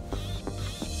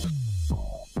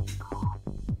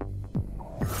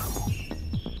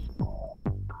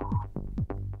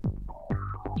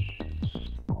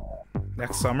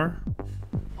 Next summer?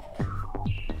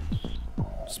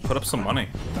 Just put up some money.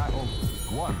 Battle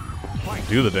 1. Fight.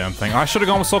 Do the damn thing. Oh, I should have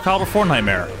gone with Soul Calibur 4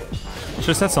 Nightmare. Should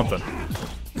have said something.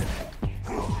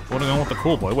 Would have gone with the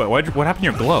cool boy. Wait, what happened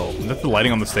to your glow? Is that the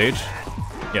lighting on the stage?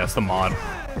 Yeah, it's the mod.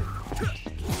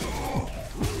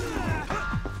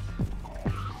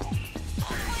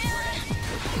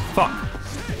 Fuck.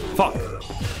 Fuck.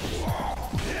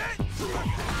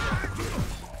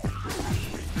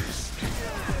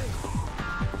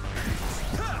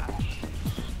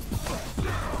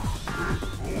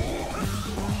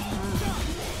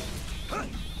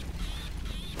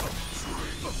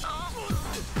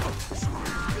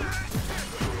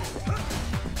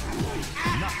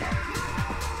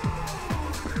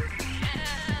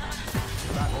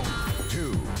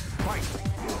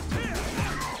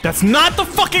 That's not the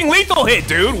fucking lethal hit,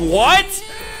 dude! What?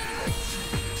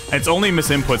 It's only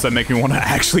misinputs that make me want to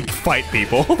actually fight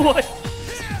people. What?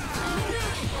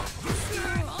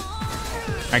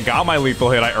 I got my lethal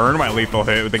hit, I earned my lethal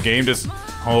hit, the game just...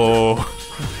 Oh...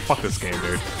 Fuck this game,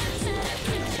 dude.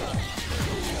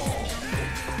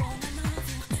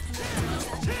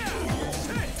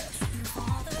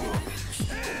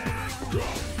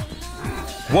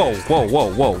 Whoa, whoa,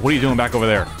 whoa, whoa, what are you doing back over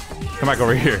there? Come back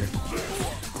over here.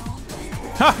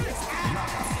 Ha!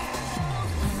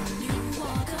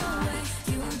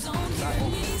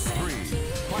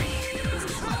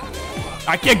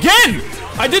 Again!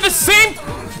 I did the same!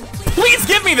 Please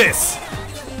give me this!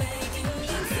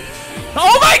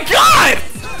 Oh my god!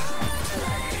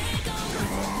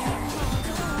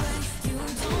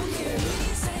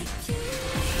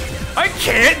 I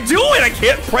can't do it! I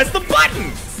can't press the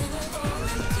button!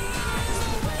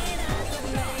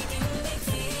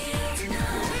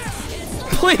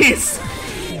 Please!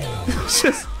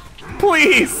 Just...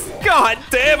 Please! God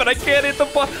damn it, I can't hit the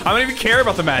button! I don't even care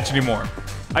about the match anymore.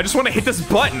 I just want to hit this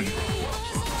button.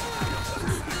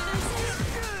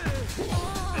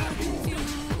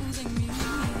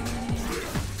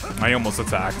 I almost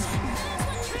attacked.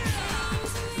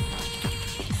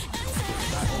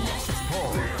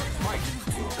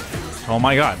 Oh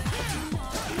my god.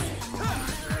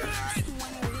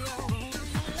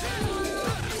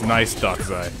 Nice duck,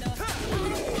 Zay.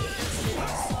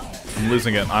 I'm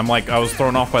losing it. I'm like, I was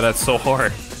thrown off by that so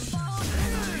hard.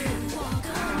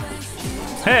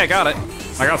 Hey, I got it.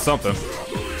 I got something.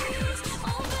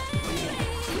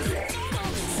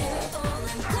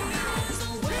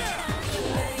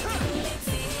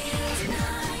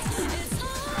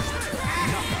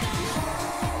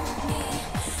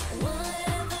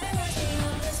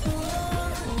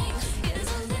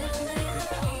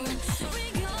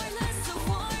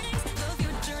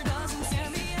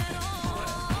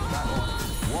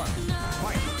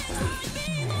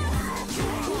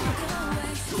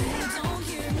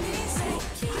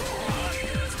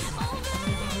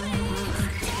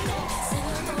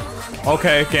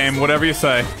 Okay, game, whatever you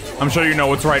say. I'm sure you know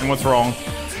what's right and what's wrong.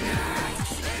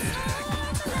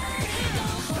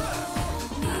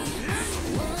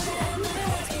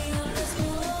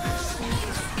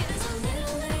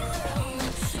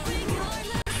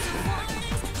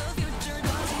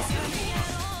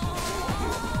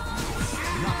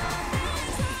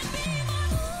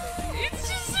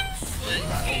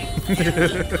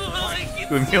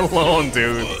 Leave me alone,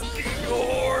 dude.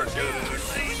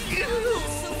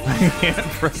 I can't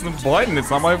press the button, it's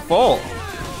not my fault.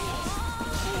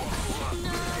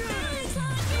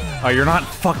 Oh, you're not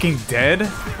fucking dead?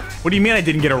 What do you mean I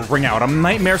didn't get a ring out? I'm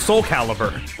Nightmare Soul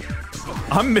Calibur.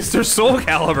 I'm Mr. Soul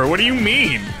Calibur, what do you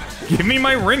mean? Give me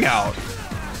my ring out.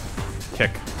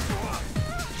 Kick.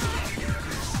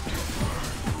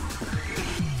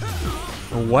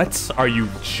 What? Are you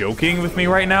joking with me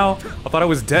right now? I thought I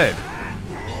was dead.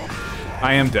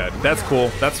 I am dead. That's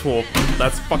cool. That's cool.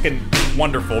 That's fucking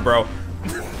wonderful, bro.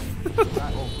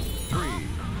 Battle 3,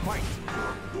 fight.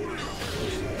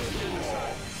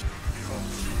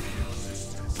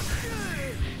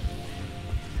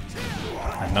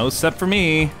 No step for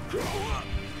me.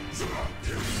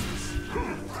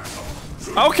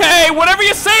 Okay, whatever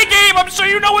you say, game. I'm sure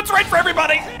you know what's right for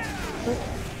everybody.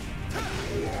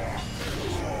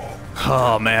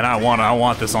 Oh man, I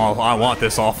want this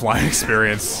offline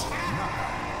experience.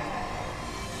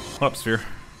 Up, Sphere.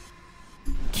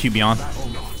 Q beyond.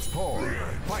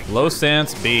 Low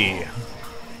stance B.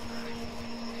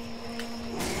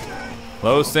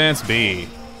 Low stance B.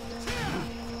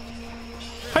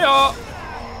 Hiya!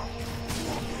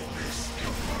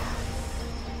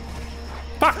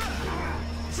 Fuck!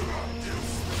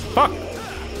 Fuck!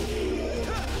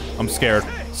 I'm scared.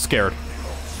 Scared.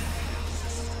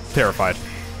 Terrified.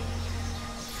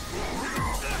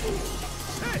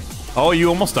 Oh, you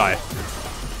almost died.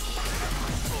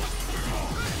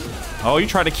 Oh, you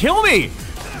tried to kill me!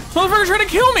 Motherfucker tried to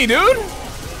kill me, dude!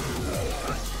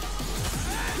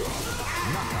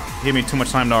 Gave me too much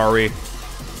time to RE.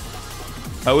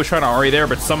 I always try to RE there,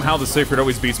 but somehow the Siegfried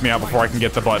always beats me out before I can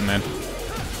get the button in.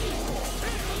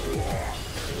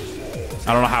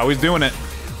 I don't know how he's doing it.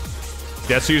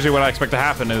 That's usually what I expect to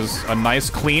happen, is a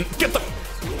nice clean...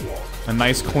 A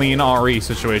nice clean RE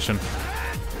situation.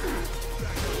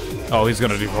 Oh, he's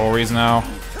gonna do REs now.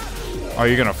 Are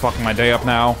you gonna fuck my day up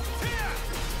now?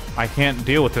 I can't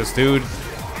deal with this, dude.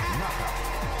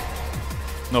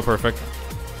 No perfect.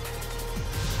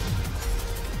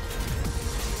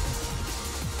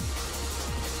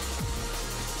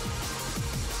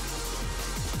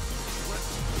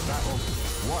 Battle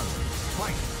 1,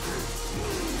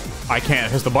 fight. I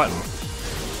can't hit the button.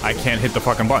 I can't hit the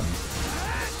fucking button.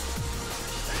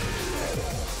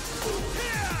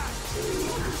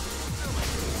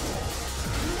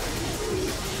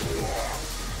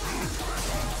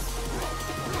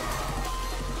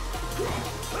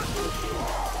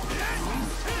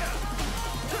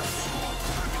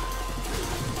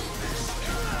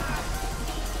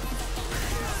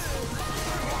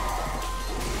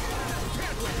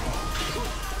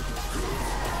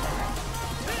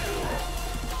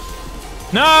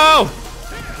 No!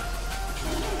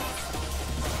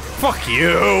 Fuck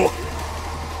you!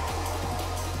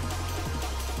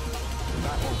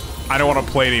 I don't want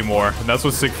to play anymore. That's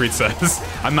what Siegfried says.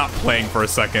 I'm not playing for a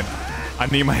second. I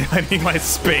need my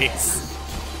space.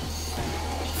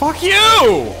 Fuck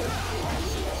you!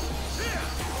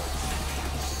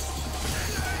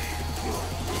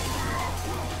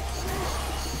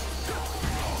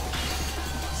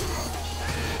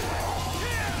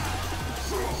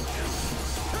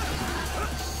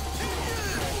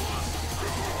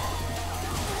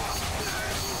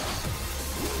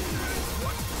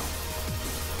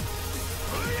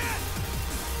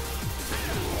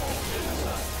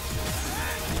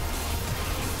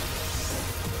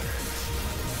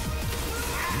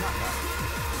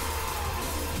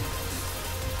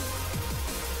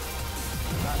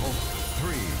 Battle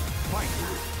 3, fight.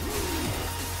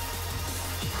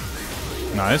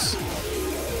 Nice.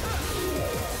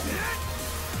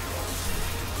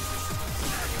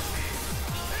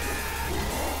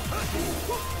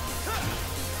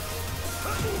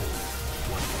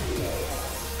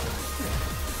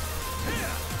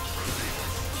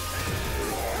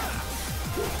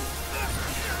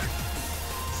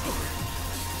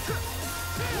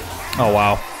 Oh,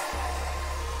 wow.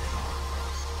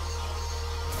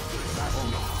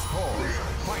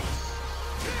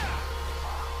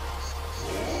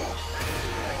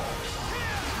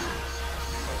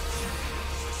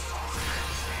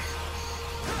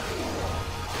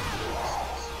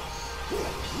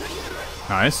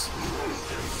 Nice.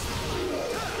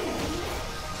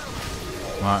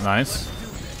 Not nice.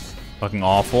 Fucking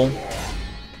awful.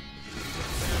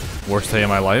 Worst day of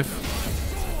my life.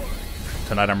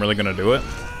 Tonight I'm really gonna do it.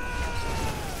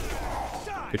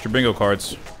 Get your bingo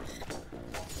cards.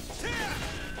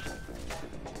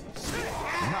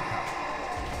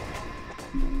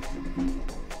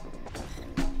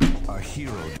 A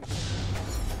hero.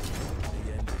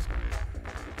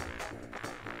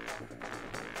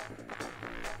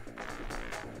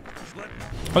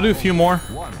 I'll do a few more.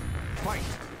 One. Fight.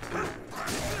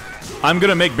 I'm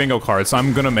gonna make bingo cards.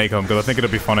 I'm gonna make them because I think it'll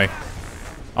be funny.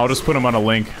 I'll just put them on a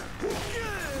link.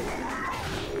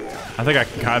 I think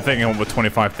I went with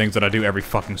 25 things that I do every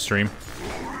fucking stream.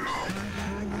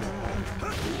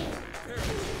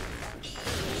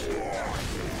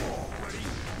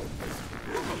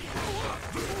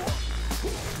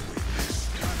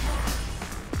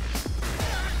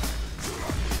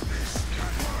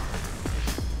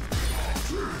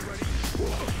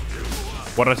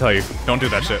 What did I tell you? Don't do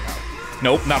that shit.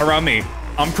 Nope, not around me.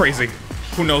 I'm crazy.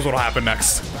 Who knows what'll happen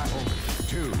next?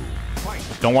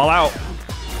 Don't wall out.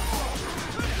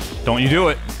 Don't you do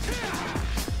it.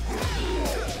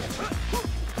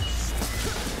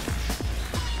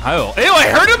 Oh, ew, I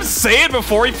heard him say it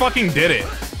before he fucking did it.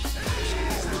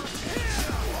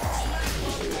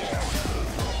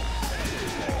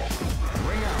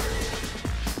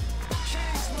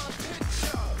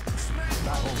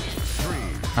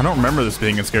 I don't remember this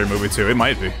being in Scary Movie 2. It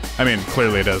might be. I mean,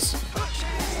 clearly it is.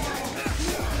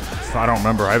 I don't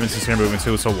remember. I haven't seen Scary Movie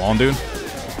 2 in so long, dude.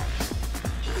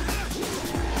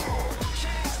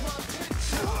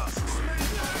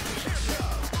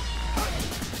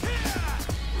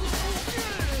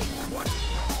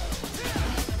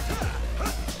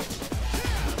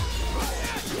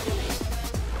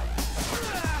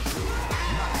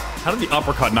 How did the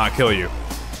uppercut not kill you?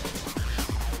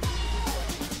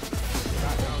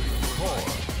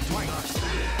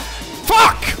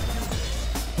 Fuck!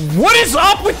 What is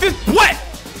up with this? What?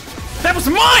 That was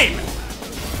mine!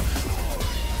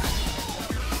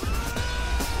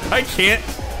 I can't.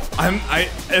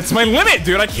 It's my limit,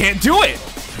 dude. I can't do it.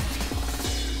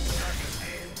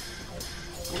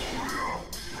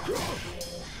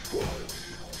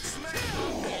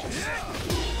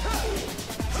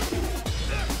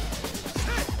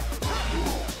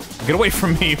 Get away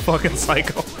from me, fucking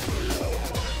psycho.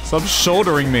 Stop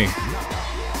shouldering me.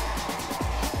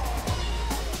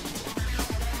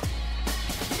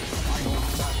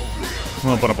 I'm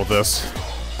gonna put up with this.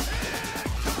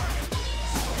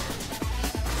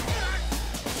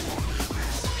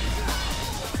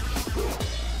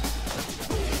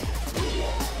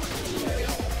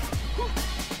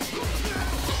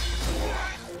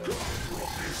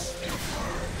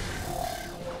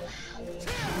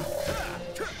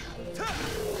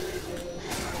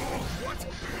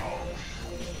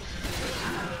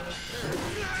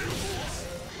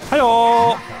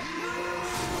 Hi-oh!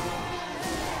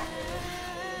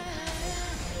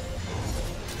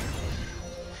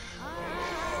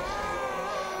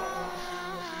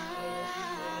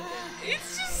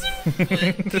 It's just so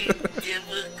fucking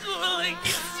difficult. Like,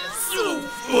 it's just so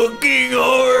fucking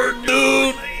hard,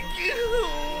 dude.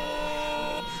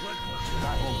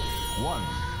 One.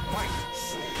 Fight.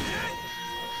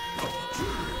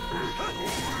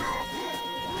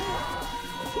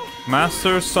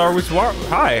 Master Star Wars War.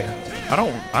 Hi. I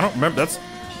don't remember. That's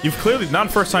you've clearly not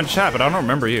first time chat, but I don't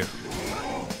remember you.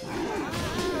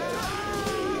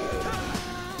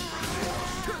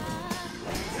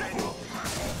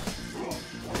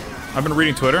 I've been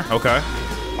reading Twitter. Okay.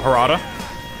 Harada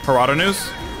news.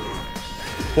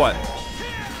 What?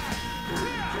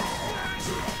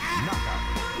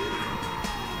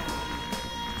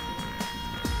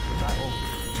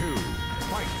 Two.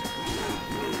 Fight.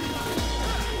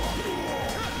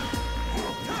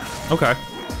 Okay.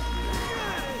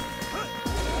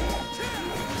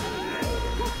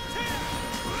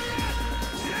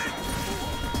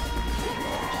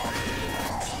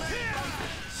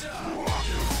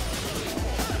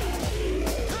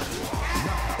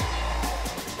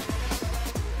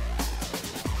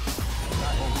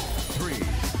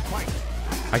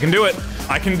 I can do it.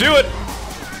 I can do it.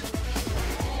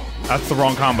 That's the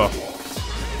wrong combo.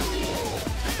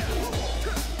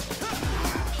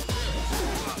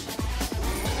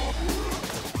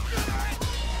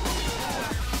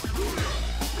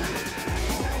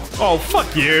 Oh,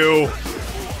 fuck you.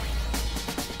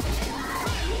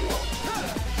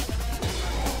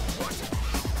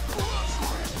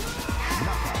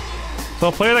 So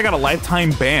a player that got a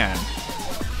lifetime ban.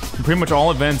 Pretty much all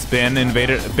events ban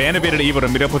invaded Evo to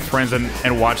meet up with friends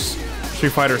and watch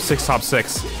Street Fighter 6 Top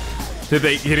 6. Did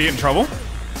he get in trouble?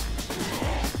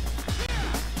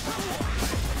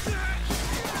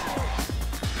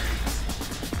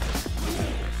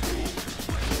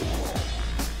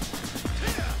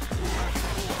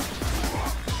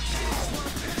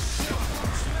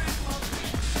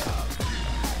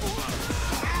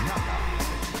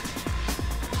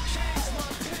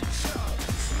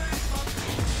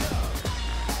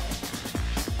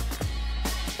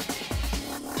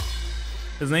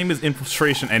 His name is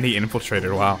Infiltration, and he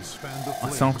infiltrated. Wow.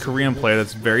 A South Korean player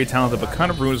that's very talented, but kind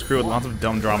of ruined his career with lots of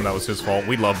dumb drama that was his fault.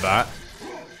 We love that.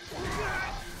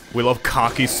 We love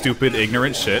cocky, stupid,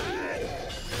 ignorant shit.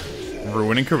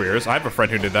 Ruining careers. I have a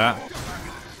friend who did that.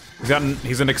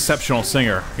 He's an exceptional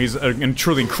singer. He's a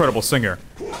truly incredible singer.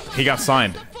 He got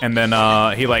signed, and then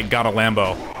he like got a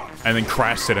Lambo, and then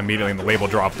crashed it immediately, and the label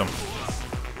dropped him.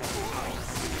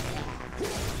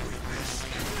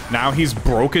 Now he's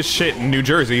broke as shit in New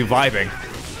Jersey, vibing.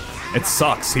 It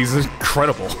sucks. He's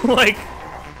incredible. Like,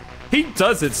 he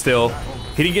does it still.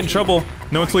 He didn't get in trouble.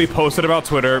 No, until he posted about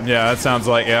Twitter. Yeah, that sounds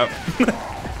like, yep.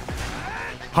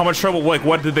 How much trouble? Like,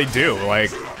 what did they do?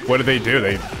 Like, what did they do?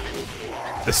 They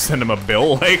just send him a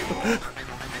bill? Like,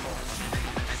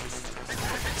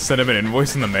 send him an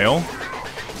invoice in the mail?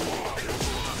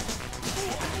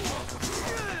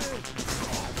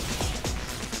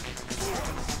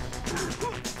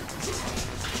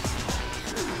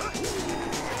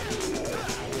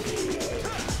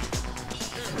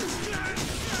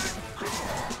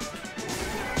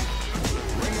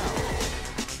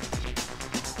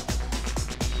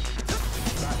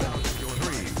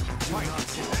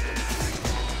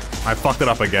 I fucked it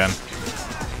up again.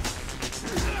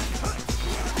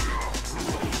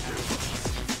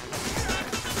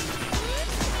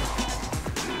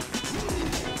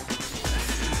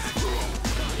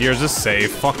 Yours is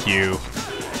safe. Fuck you.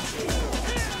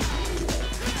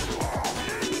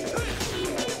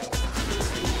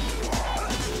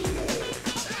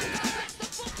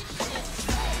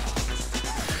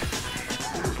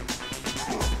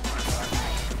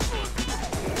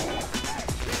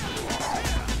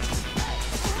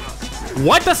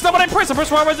 What? That's not what I pressed. I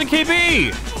pressed Y in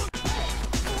KB.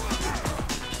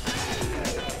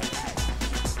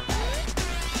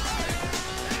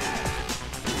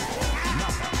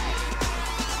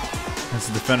 That's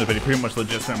the defender, but he pretty much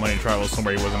legit spent money to travel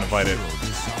somewhere he wasn't invited.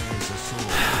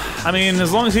 I mean,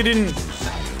 as long as he didn't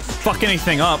fuck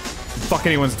anything up, fuck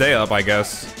anyone's day up, I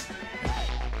guess.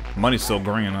 Money's still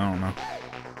green. I don't know.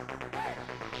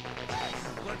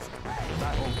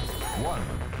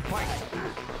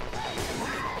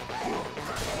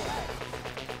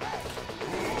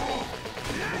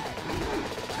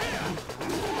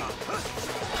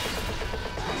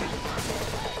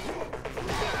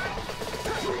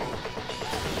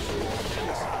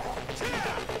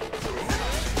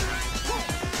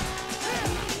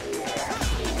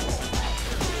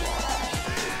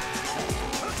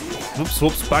 Whoops,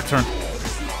 whoops, back turn.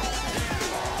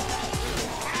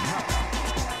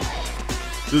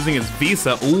 Losing his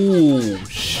visa. Ooh,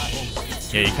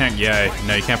 yeah, you can't, yeah,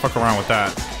 no, you can't fuck around with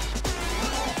that.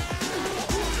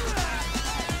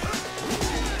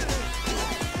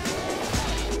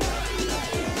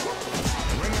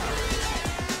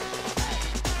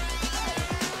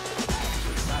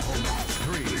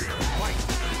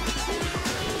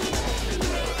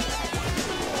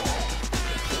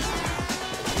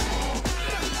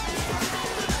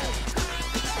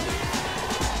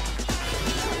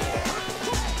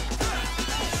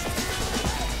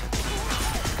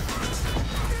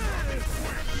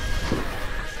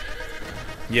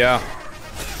 Yeah.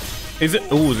 Is it?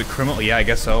 Ooh, is it criminal? Yeah, I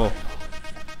guess so.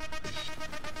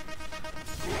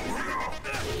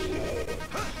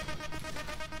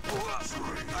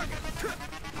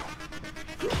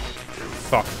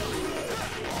 Fuck.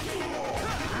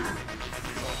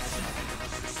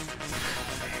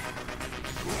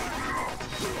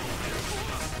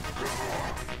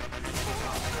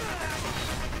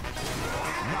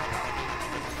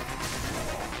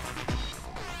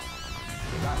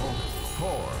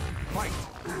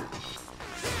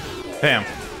 Bam.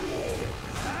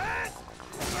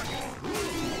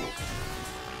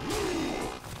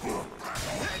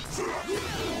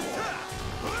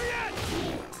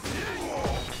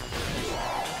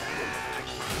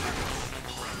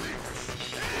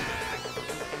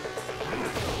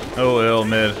 Oh, ill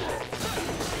mid.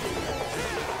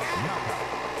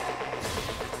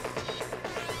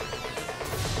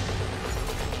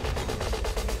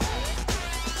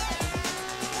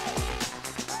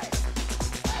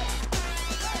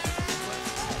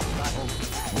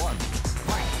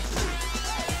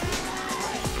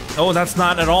 Oh, that's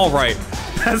not at all right.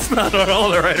 That's not at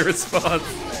all the right response.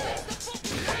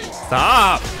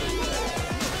 Stop!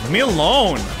 Leave me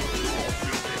alone.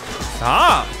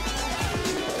 Stop!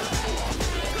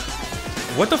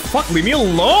 What the fuck? Leave me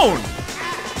alone!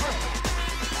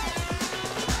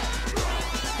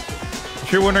 If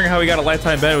you're wondering how he got a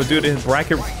lifetime ban, it was due to his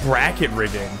bracket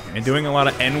rigging and doing a lot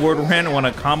of N-word rant on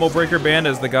a combo breaker band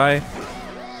as the guy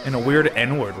in a weird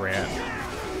N-word rant.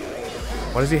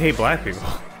 Why does he hate black people?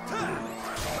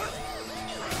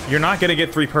 You're not gonna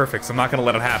get 3 perfects. I'm not gonna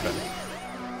let it happen.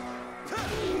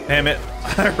 Damn it.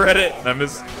 I read it. I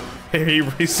missed.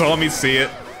 He saw me see it.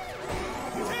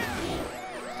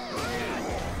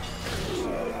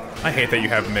 I hate that you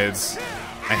have mids.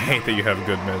 I hate that you have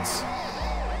good mids.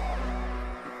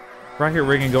 Bracket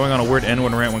rigging going on a weird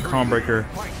N1 rant when Calmbreaker.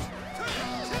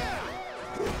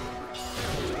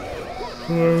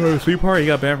 Sweet party, he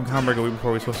got banned from Calmbreaker a week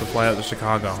before we were supposed to fly out to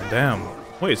Chicago. Damn.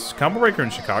 Wait, is Calmbreaker in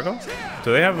Chicago?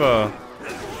 Do they have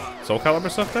Soul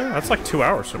Calibur stuff there? That's like 2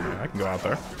 hours from me. I can go out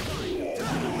there.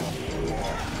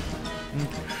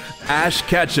 Ash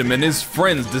Ketchum and his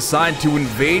friends decide to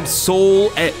invade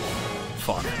Seoul at...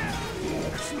 Fuck.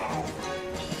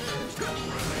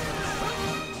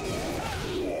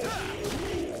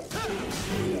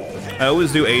 I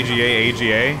always do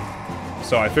AGA.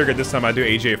 So I figured this time I'd do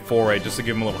AGA 4A just to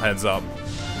give him a little heads up.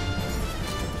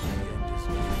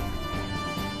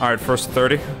 Alright, first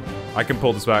 30. I can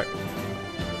pull this back.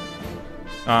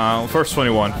 First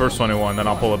 21, then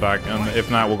I'll pull it back, and if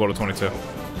not, we'll go to 22.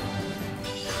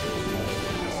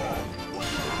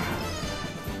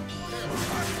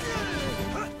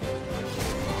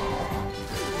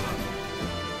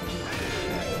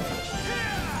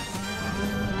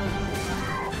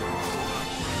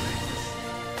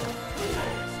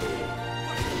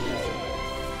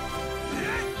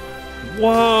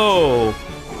 Whoa!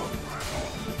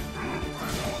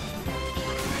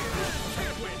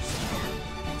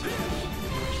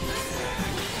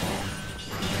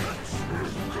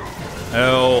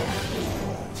 Hell.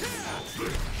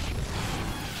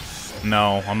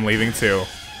 No, I'm leaving too.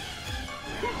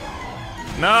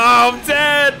 No, I'm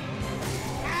dead!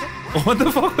 What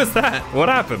the fuck was that? What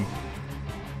happened?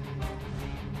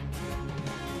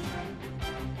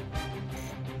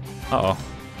 Uh-oh.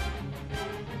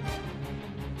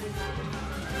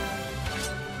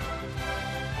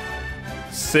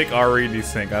 Sick RED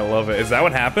sync, I love it. Is that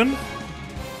what happened?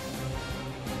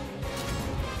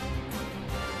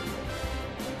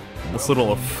 This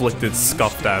little afflicted,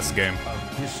 scuffed ass game.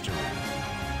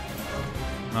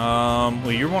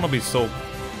 Well, your one will be so.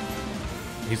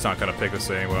 He's not gonna pick this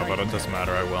anyway, but it doesn't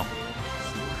matter. I will.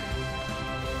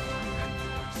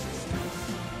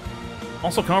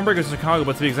 Also, Calmbreaker's in Chicago,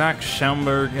 but to be exact,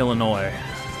 Schaumburg, Illinois.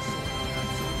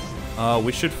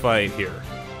 We should fight here.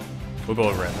 We'll go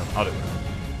over random. I'll do it.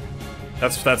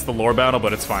 That's the lore battle,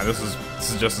 but it's fine. This is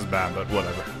just as bad, but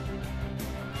whatever.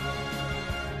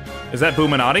 Is that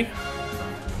Boominati?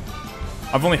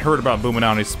 I've only heard about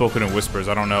Boominati spoken in whispers.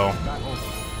 I don't know.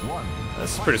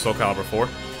 This is pretty Soul Calibur 4.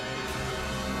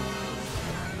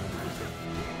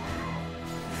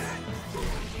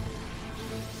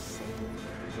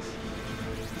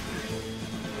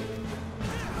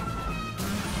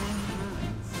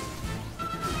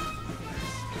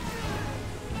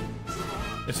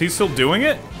 Is he still doing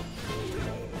it?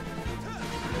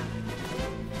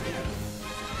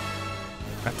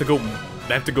 I have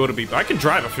to go to B. I can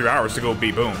drive a few hours to go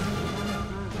B boom.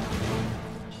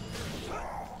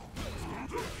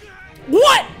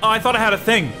 What? Oh, I thought I had a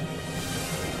thing.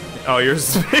 Oh,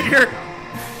 yours is bigger.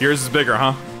 Yours is bigger,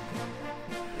 huh?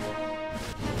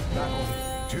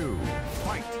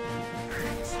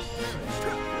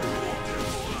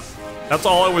 That's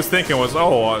all I was thinking was,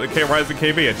 oh, the Rising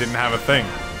KB, it didn't have a thing.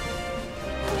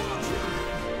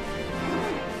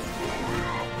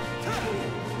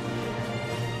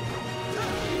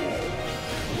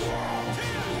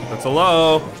 That's a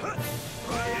low.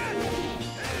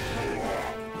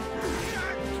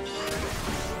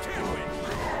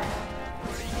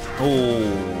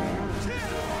 Oh.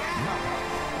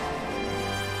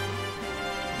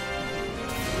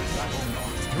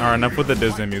 Alright, enough with the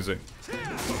Disney music.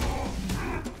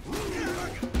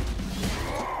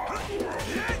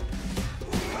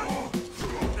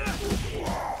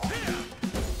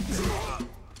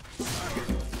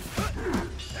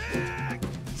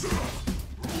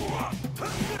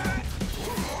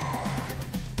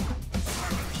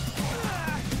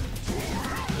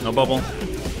 No bubble.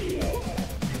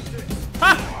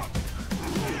 Ah!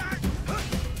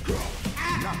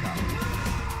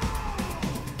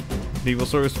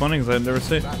 Venusaur is funny because I've never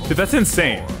seen. Dude, that's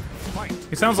insane.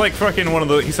 He sounds like fucking one of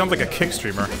the. He sounds like a kick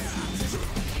streamer.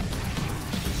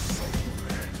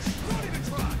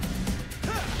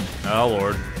 Oh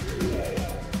lord.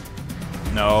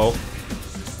 No.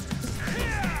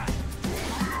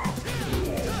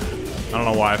 I don't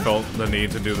know why I felt the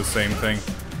need to do the same thing.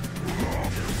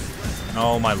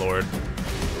 Oh my lord.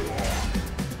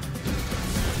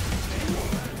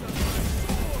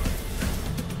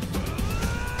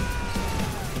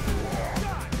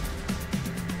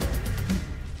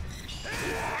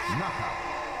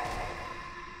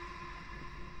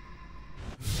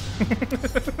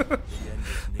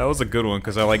 That was a good one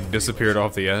because I like disappeared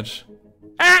off the edge.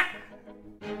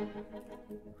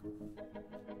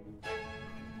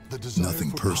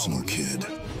 Nothing personal, kid.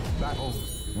 Battle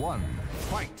 1.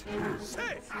 Fight.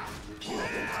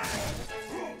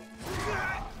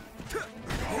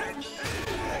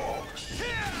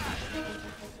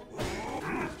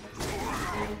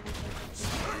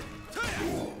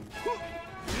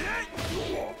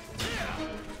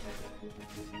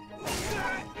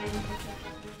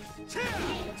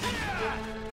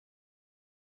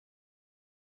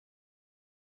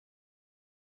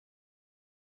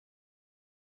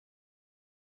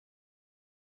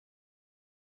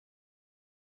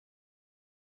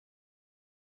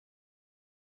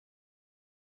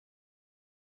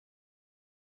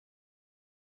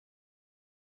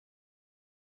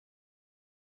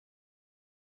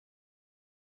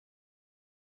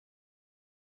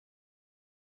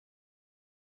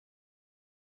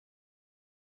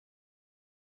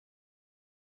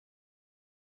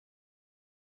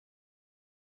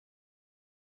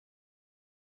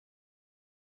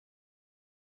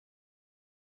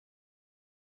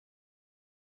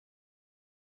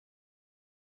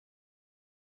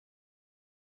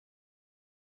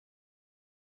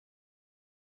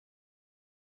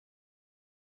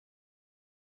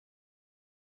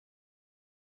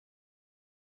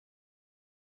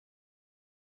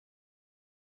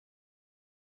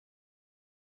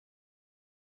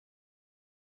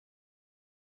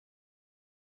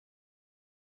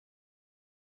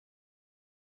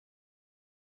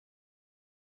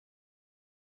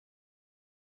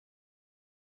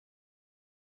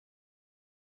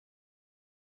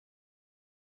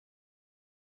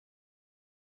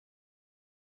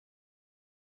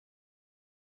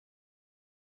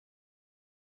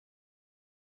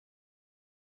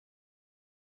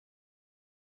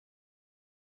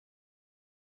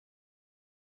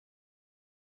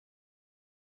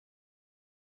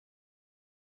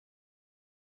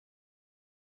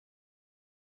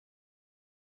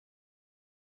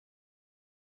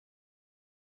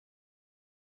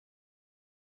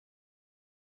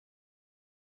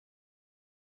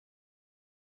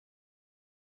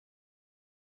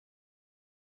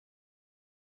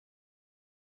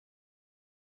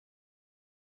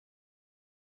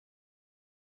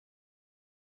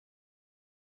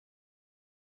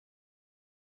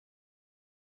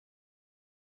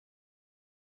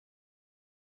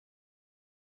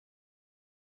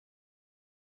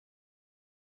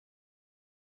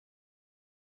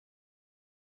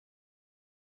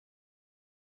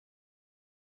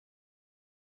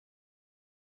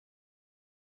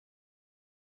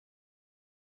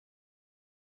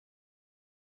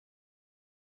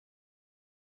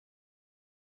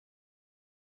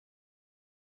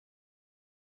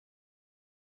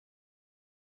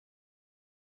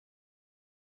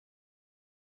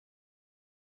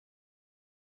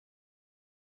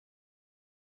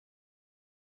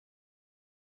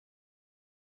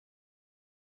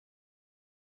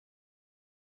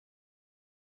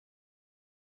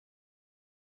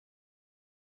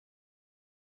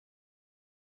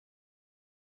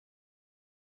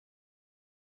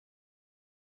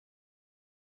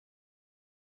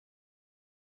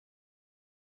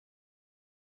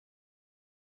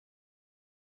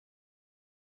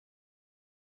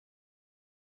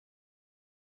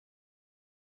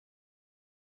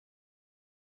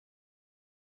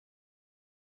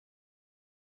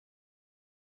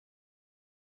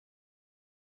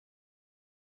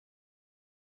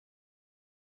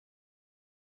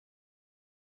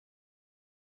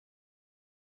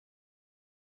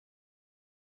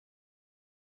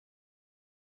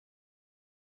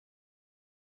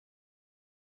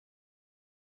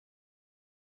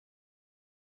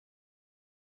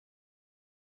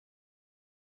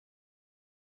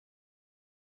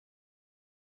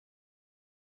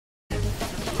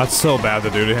 That's so bad,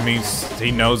 the dude. I mean, he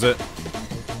knows it.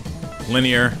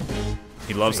 Linear.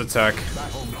 He loves the tech.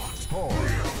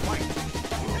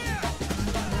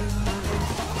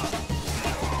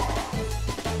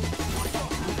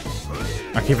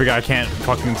 I keep forgetting I can't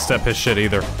fucking step his shit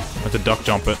either. I have to duck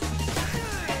jump it.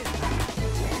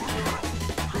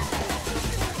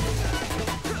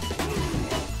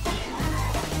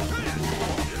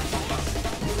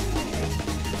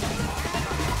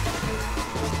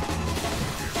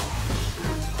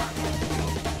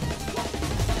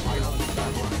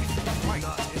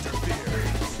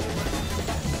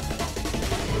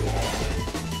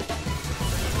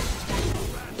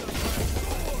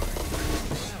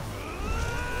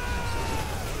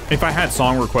 If I had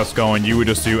song requests going, you would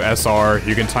just do SR,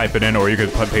 you can type it in, or you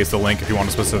could paste the link if you want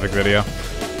a specific video.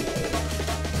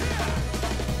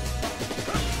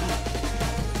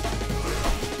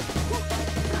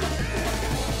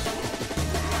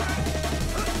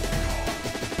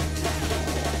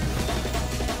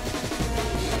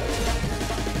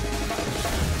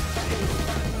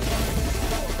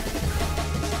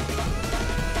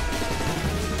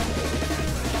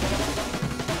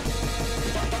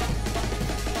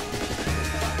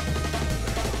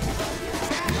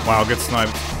 Wow, get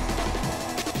sniped.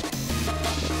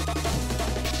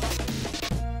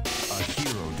 A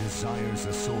hero desires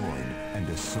a sword, and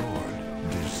a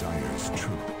sword desires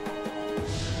truth.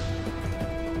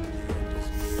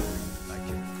 I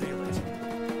can feel it.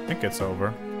 I think it's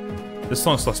over. This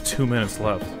song still has 2 minutes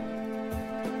left.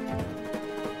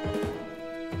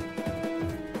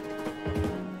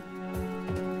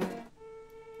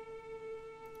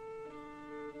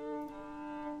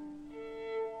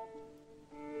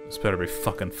 This better be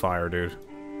fucking fire, dude.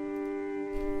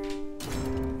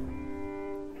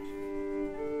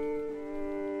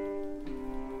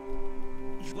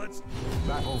 Let's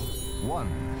Battle 1.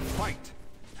 Fight!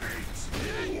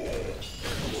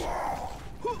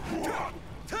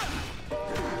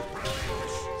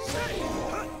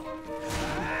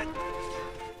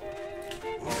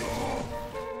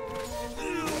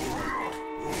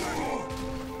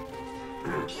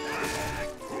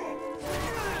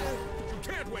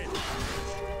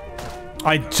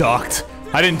 I ducked.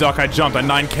 I didn't duck, I jumped. I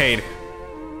 9K'd.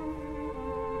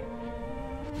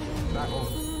 Battle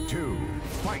 2.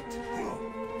 Fight!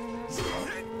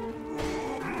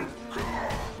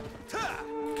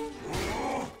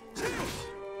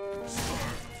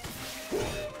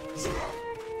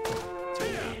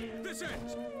 this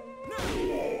ends.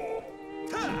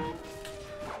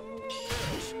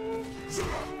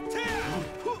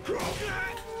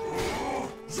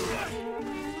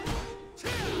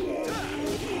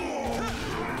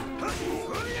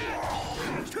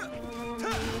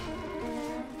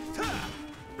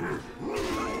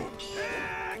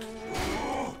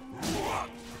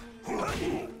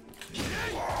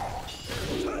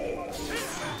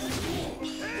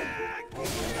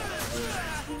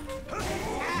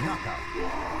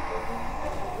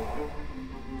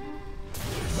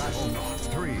 Battle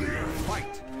 3.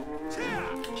 Fight!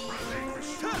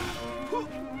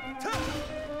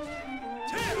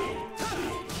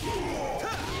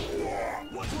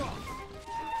 What's wrong?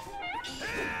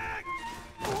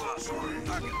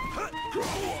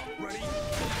 Ready?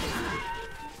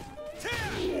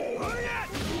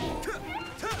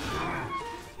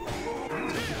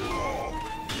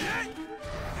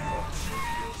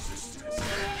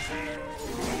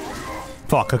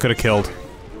 Fuck, I could've killed.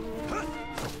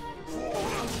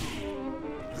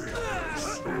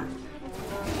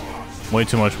 Way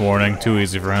too much warning, too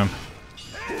easy for him.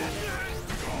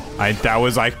 I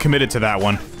committed to that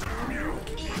one.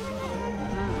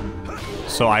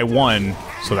 So I won,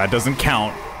 so that doesn't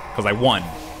count, because I won.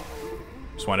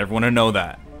 Just want everyone to know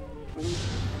that.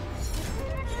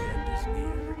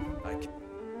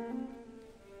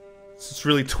 It's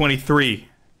really 23.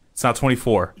 It's not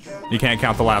 24. You can't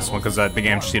count the last one, because the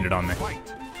game cheated on me.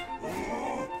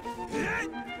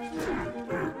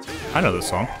 I know this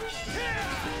song.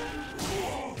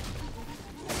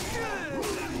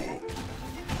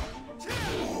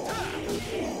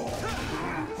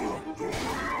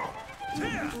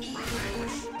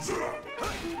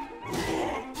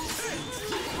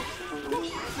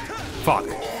 Fuck.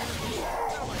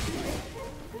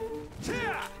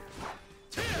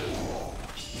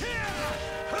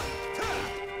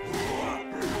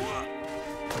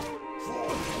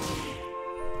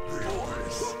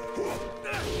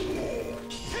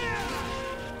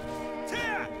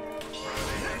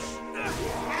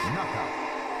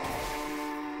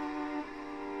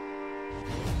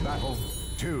 Battle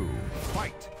 2.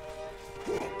 Fight!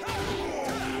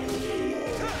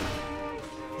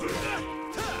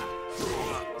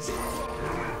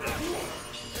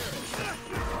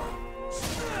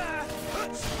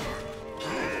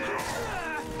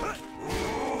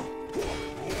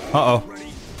 Uh-oh.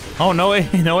 Oh, no A,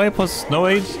 no A plus, no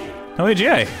A, no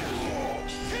AGA.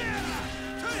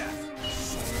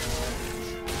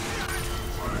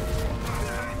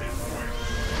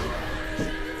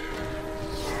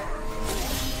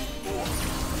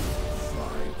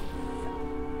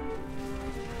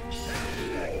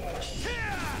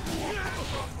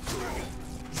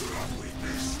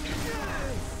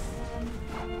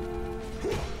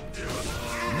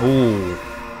 Ooh.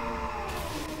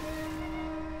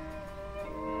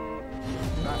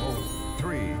 Battle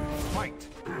 3, fight.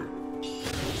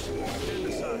 Stand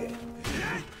aside.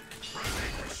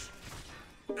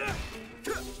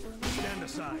 Stand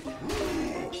aside.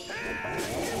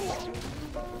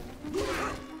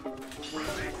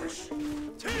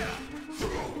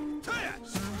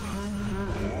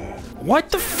 What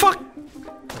the fuck?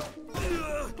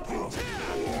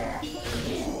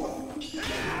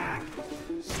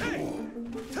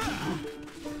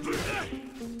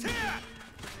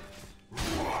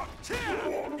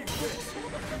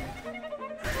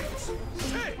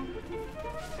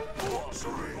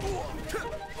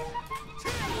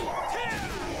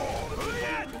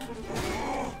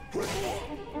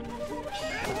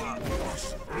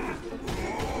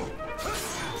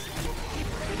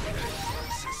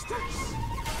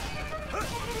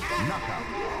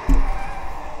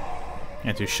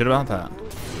 Can't do shit about that.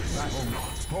 Battle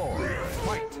 4,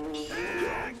 fight.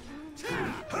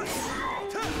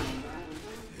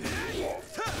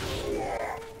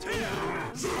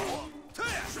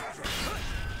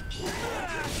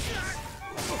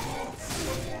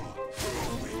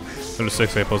 Go to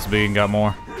 6 A supposed to be and got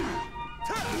more.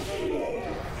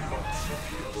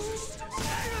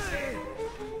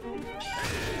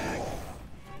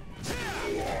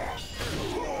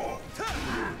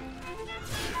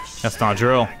 That's not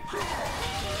drill.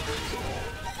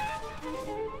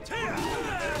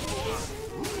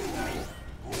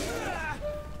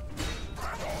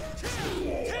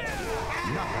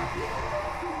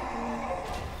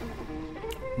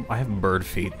 I have bird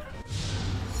feet.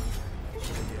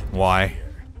 Why?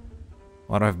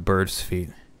 Why do I have bird's feet?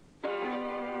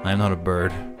 I'm not a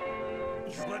bird.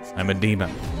 I'm a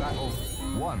demon. Battle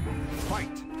 1,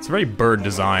 fight. It's a very bird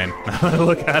design.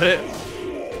 Look at it.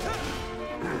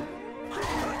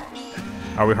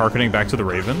 Are we hearkening back to the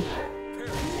Raven?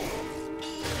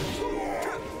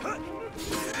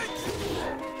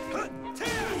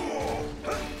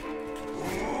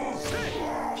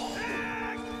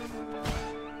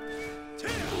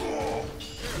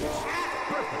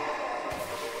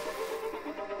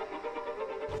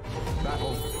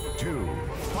 Battle 2,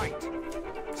 fight.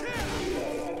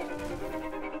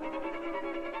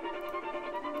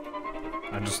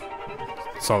 I just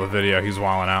saw the video. He's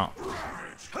wilding out.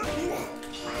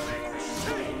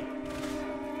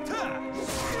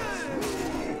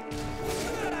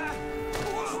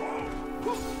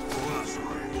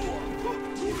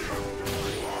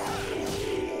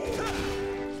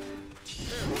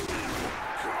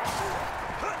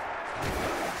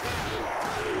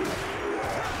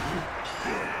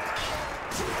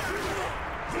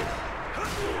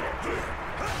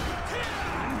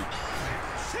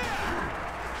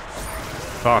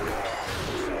 Fuck.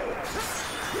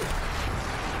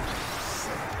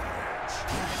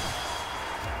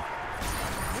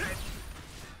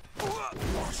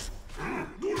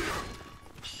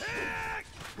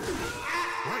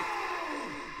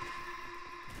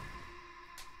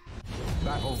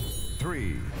 Battle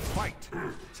 3, fight.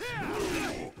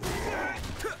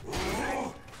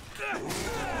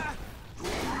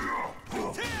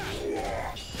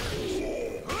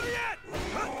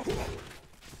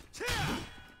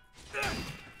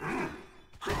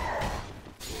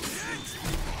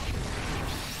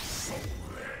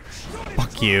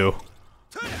 Fuck you.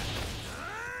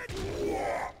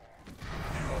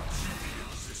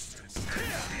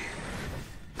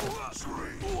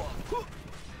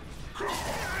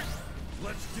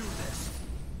 Let's do this.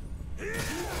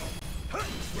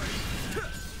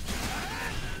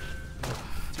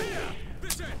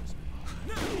 This ends.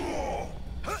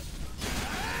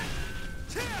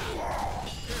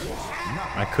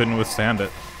 I couldn't withstand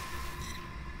it.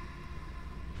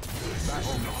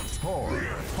 Battle 4,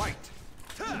 fight.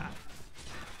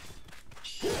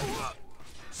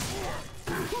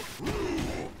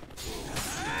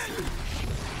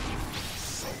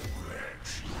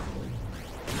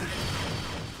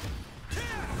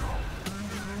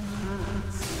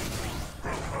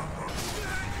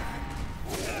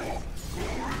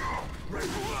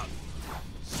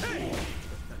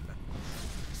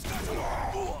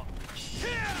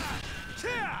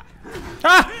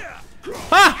 Ah!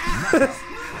 Ah!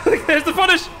 There's the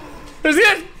punish! There's the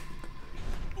end!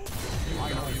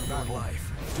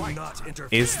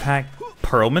 Is that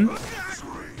Perlman?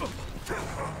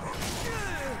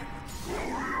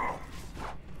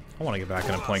 I want to get back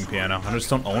into playing piano. I just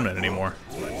don't own it anymore.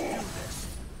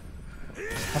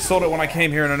 I sold it when I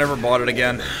came here and I never bought it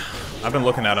again. I've been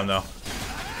looking at them though.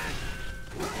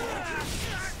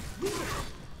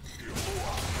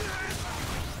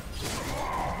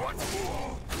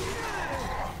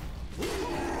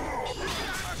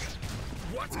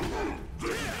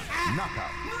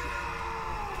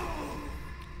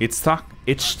 It's talk.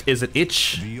 Itch. Is it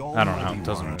itch? I don't know. It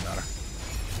doesn't really matter.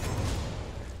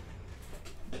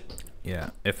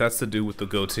 Yeah, if that's the dude with the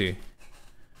goatee.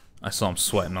 I saw him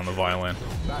sweating on the violin.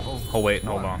 Oh wait,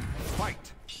 hold on. Let's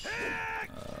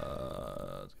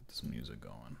get this music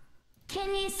going.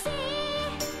 Can you see?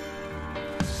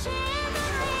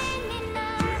 Shimmering in the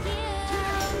view.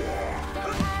 The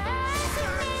eyes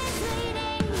are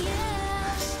misleading you.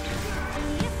 Do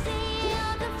you feel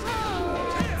the flow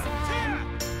of time?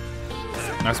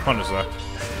 Nice punches though.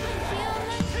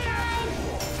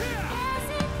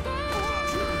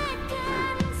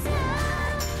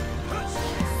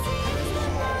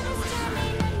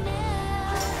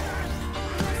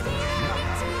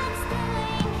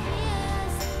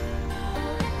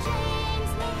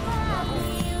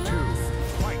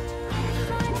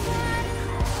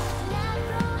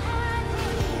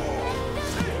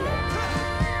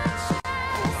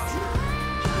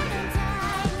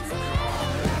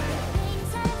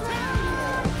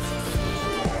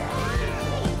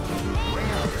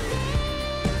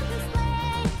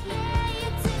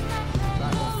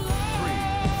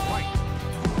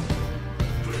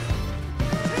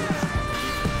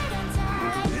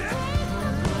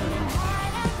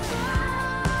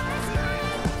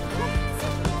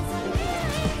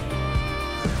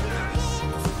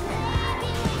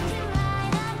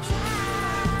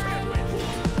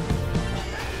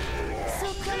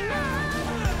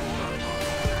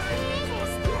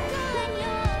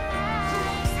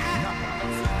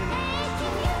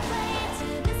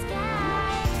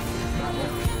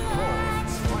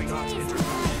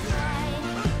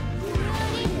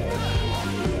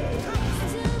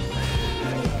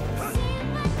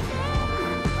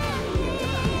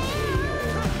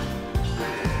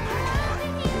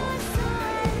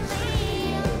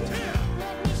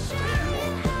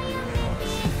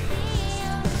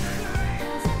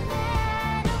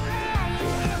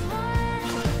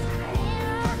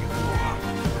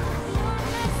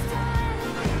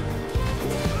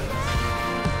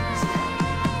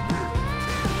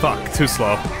 Fuck, too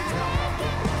slow.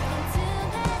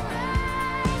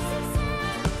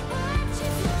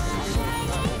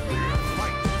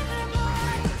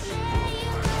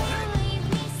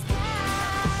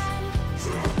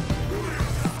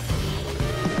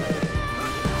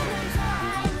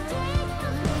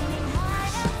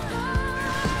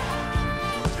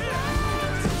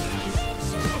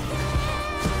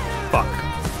 Fuck.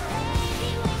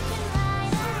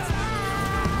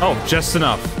 Oh, just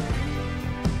enough.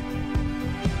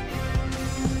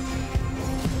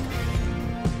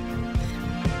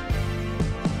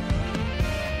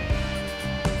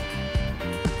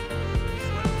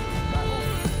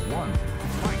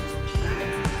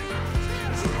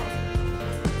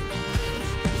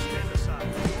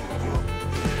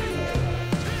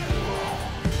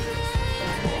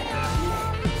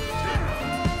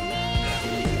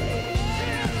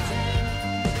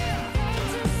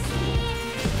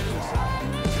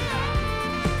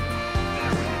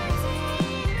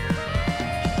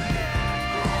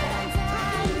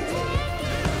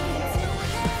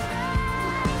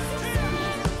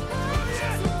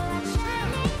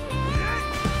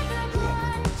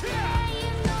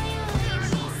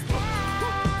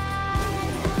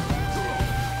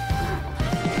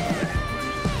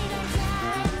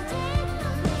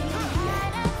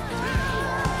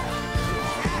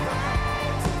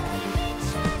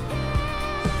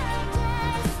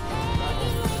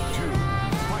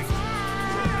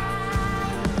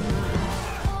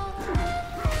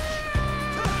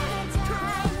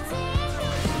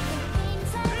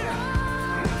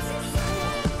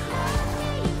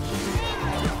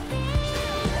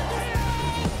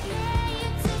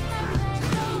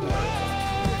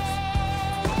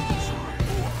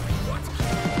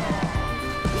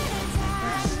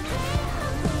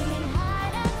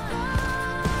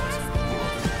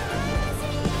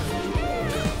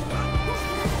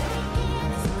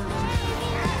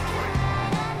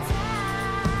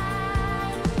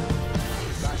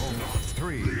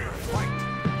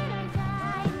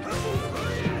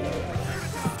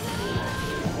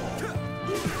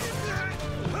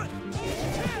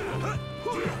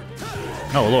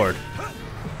 Oh, Lord.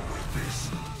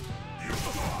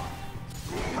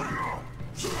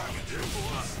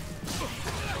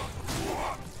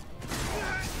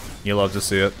 You love to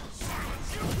see it.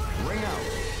 Ring out.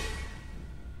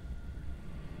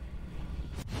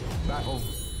 Battle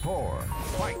 4.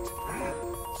 Fight.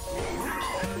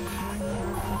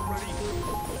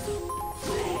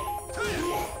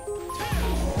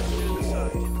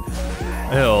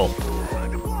 Ew.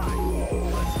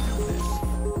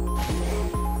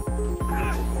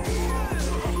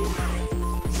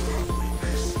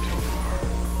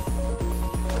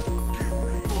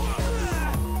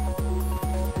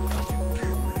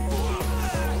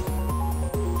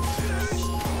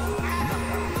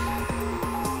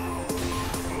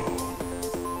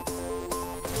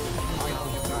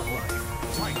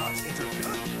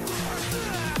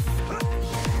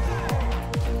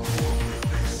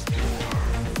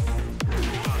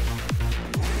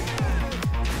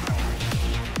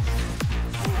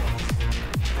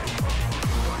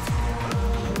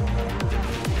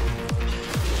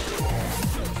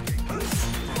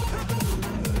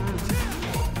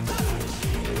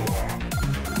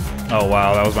 Oh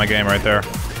wow, that was my game right there.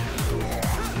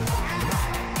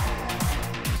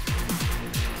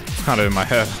 It's kind of in my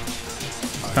head.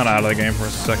 Kind of out of the game for a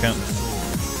second.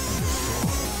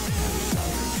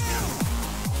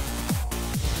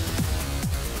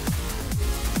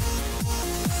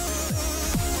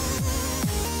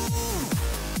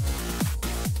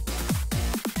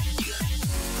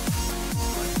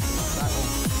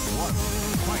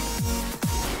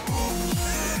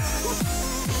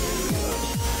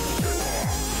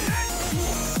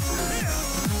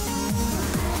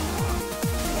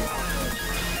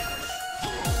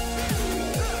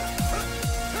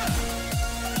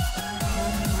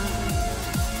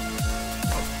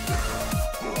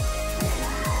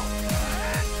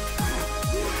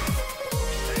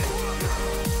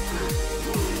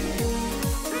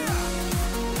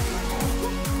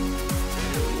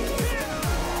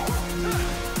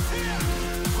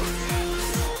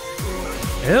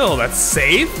 Ew, that's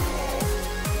safe? I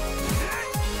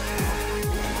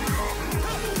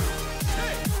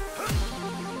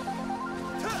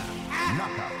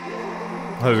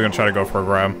thought he was gonna try to go for a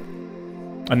grab.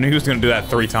 I knew he was gonna do that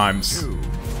 3 times.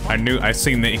 I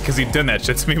seen that because he done that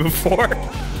shit to me before.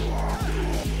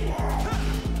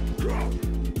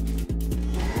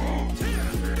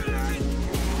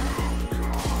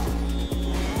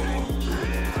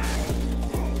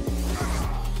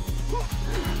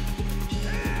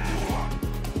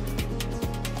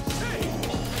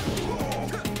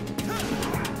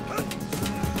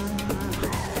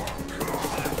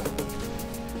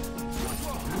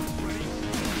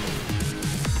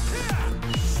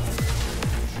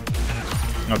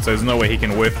 So there's no way he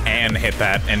can whip and hit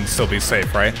that and still be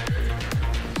safe, right?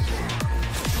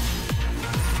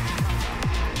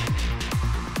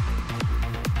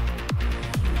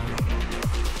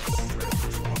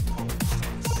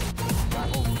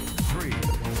 Battle 3.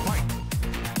 Fight.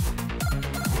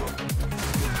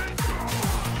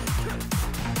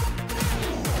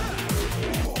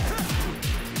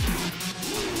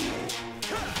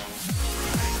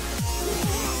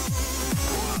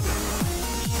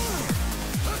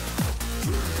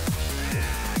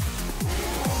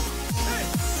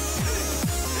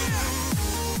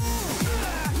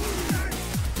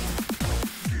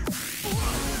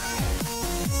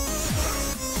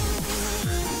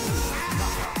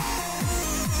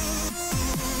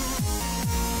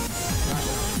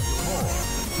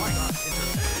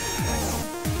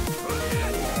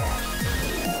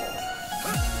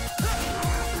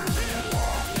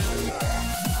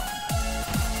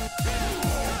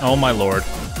 Oh my lord.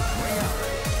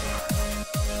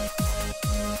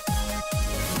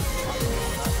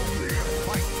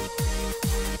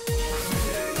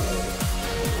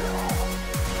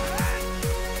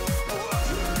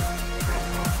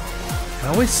 It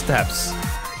always steps.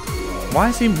 Why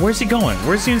is he, where's he going?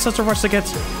 Where's he in such a rush to get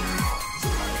to?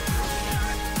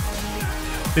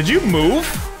 Did you move?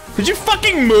 Did you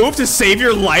fucking move to save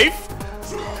your life?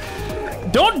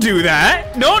 Don't do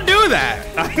that! Don't do that!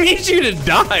 I need you to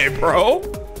die, bro!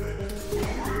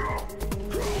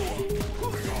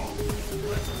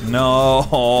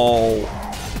 No.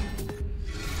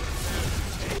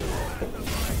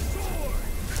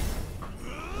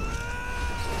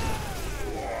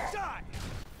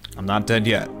 I'm not dead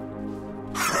yet.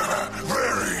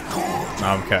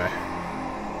 Okay.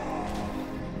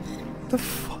 The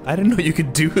fuck? I didn't know you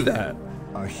could do that.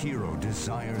 A hero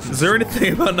desires. Is there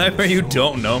anything about Nightmare you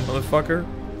don't know, motherfucker?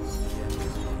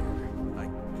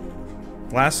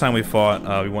 Last time we fought,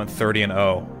 we went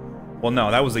 30-0. Well,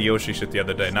 no, that was the Yoshi shit the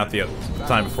other day, not the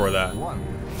time before that.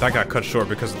 That got cut short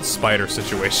because of the spider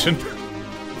situation.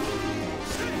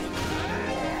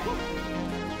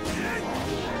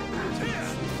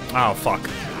 Oh, fuck.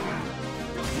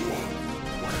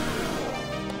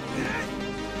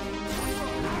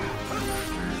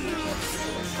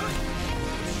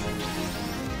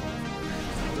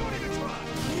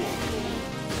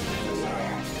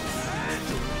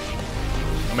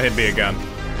 I'm gonna hit B again.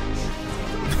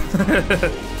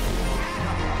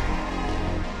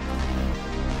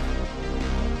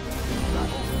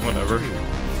 Whatever.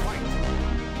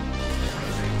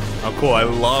 Oh, cool. I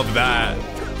love that.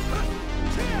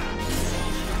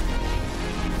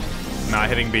 Not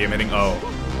hitting B. I'm hitting O.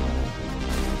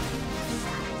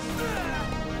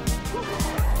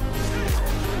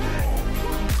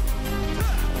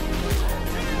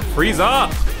 Freeze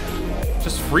up!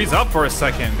 Just freeze up for a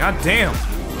second. God damn.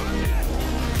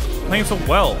 Playing so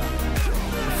well.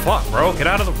 Fuck, bro. Get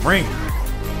out of the ring.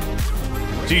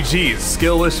 GG's.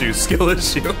 Skill issue. Skill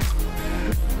issue.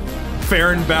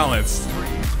 Fair and balanced.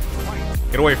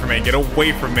 Get away from me. Get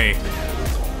away from me.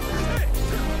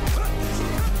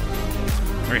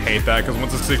 I hate that because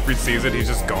once the Siegfried sees it, he's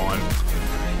just gone.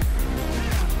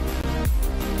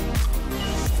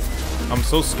 I'm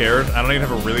so scared. I don't even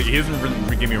have a really. He doesn't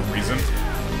really give me a reason.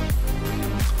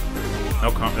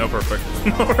 No perfect.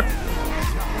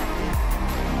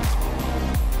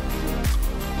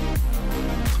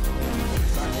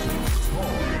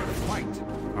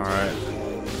 All right.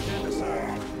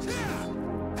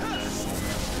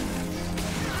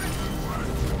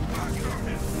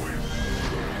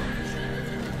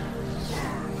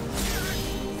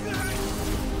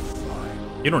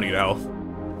 You don't need health.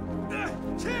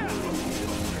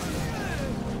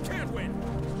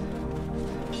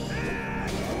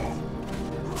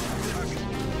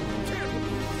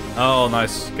 Oh,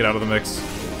 nice. Get out of the mix.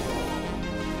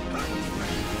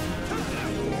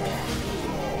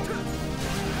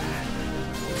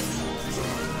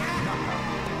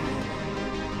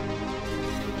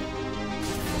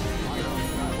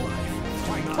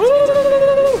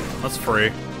 Woo! That's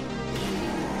free.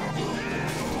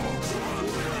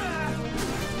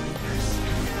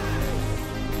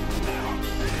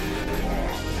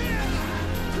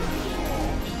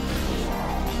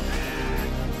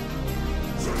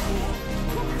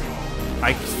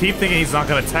 I keep thinking he's not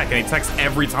gonna tech, and he techs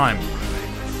every time.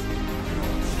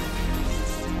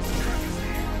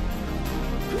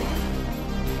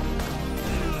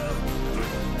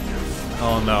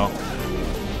 Oh no.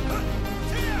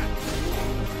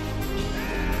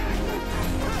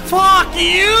 Fuck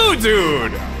you,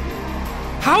 dude!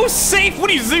 How safe would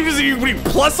he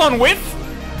plus on width?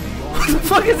 What the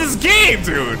fuck is this game,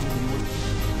 dude?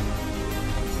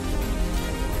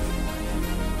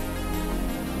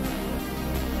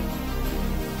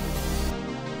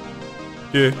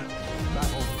 Yeah.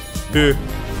 Yeah.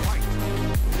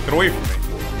 Get away from me.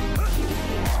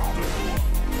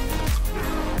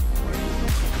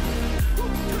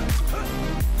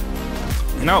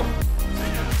 No.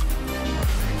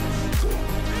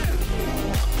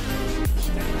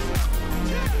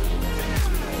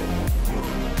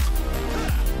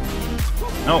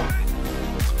 No.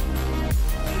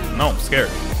 No, I'm scared.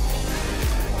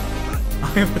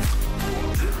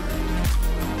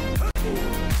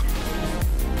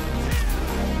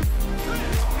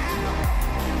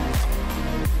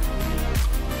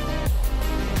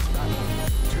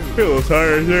 I feel a little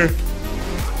tired here.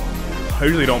 I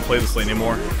usually don't play this late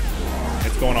anymore.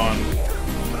 It's going on.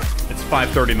 It's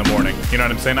 5:30 in the morning. You know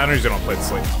what I'm saying? I usually don't play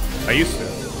this late. I used to.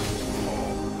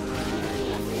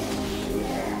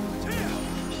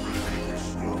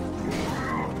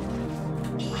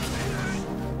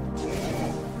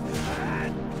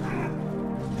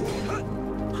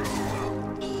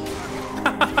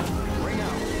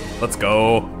 Let's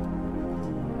go.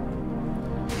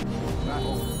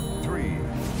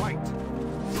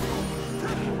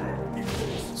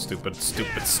 Stupid,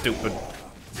 stupid, stupid.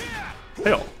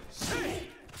 Hey-o.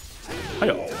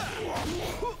 Hey-o.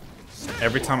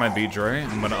 Every time I beat Dre,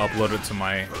 I'm gonna upload it to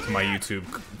my YouTube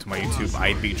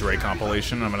I Beat Dre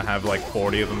compilation. I'm gonna have like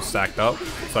 40 of them stacked up,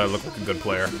 so I look like a good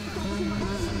player.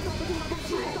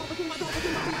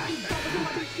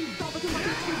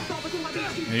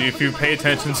 If you pay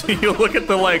attention to, you look at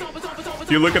the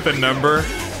you look at the number,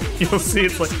 you'll see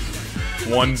it's like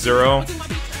 10,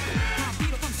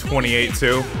 28,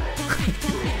 2.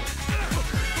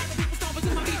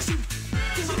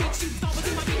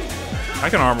 I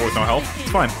can armor with no health.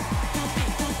 It's fine.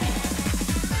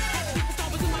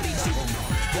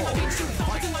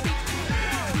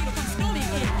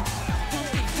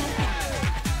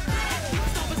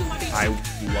 I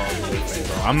love whiffing,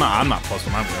 bro. I'm not plus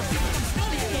when I whiff.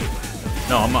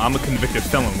 No, I'm a convicted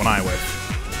felon when I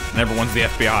whiff. And everyone's the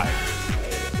FBI.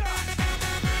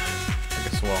 I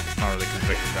guess Well, not really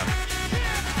convicted then.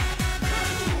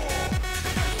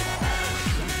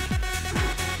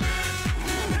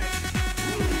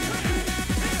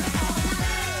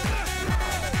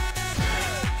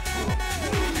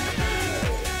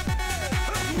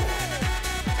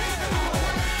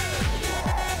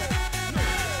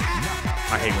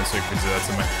 I hate when Siegfried do that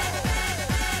to me.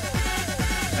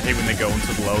 I hate when they go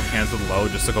into the low, cancel the low,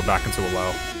 just to go back into a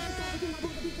low.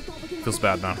 Feels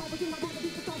bad now.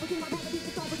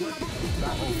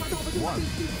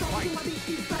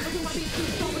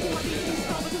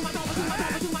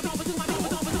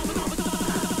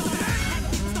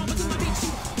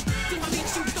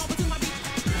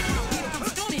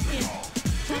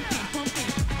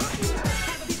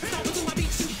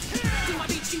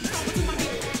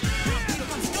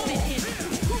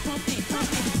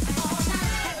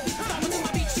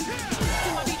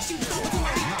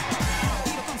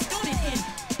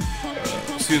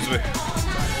 Excuse me.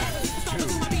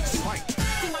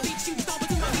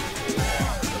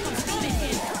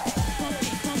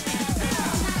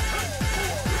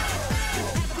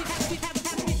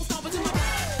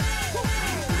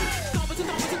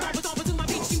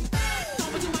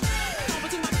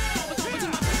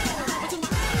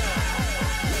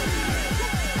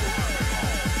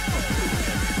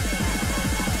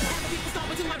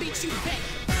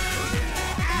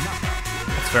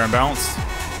 That's fair and balanced.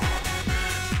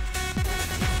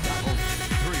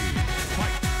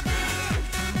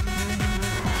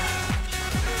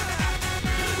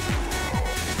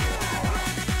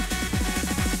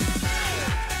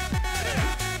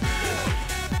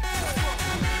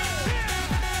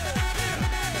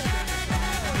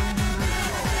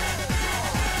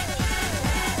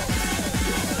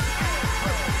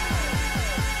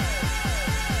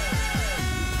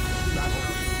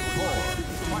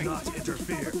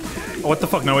 What the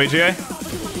fuck, no AGA?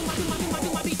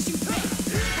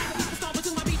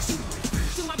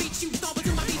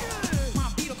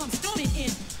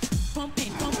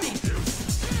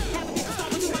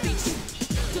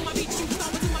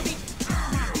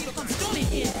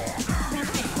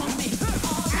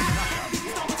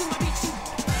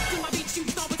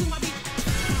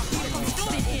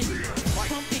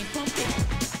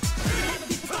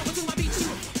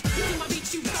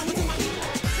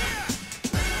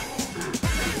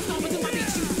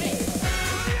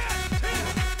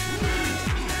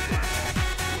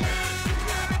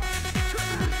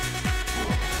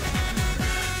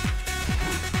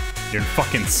 You're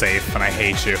fucking safe, and I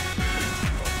hate you.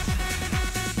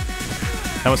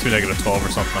 That must be -12 or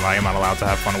something that I am not allowed to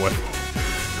have fun with.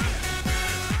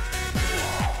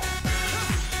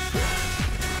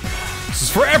 This is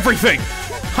for everything!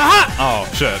 Haha! Oh,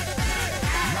 shit.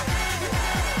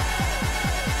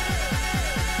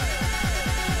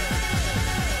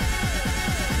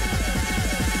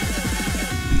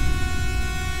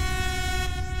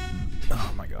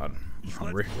 Oh my god. I'm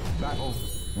hungry. Battle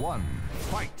 1.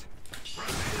 Fight.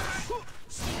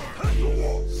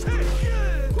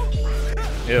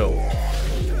 Ew.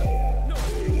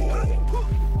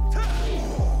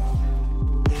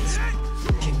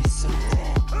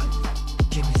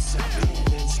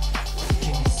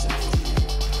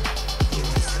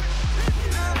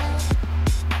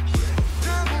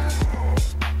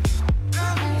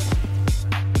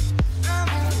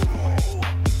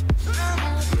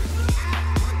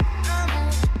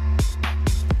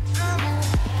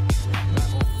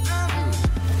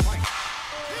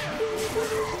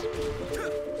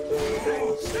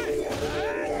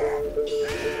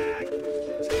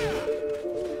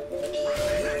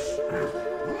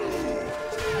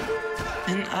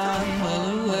 And I'm well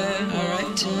aware I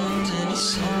write too many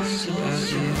songs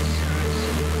about you.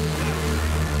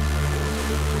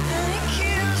 And it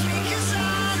kills me 'cause I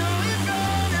know we've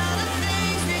run out of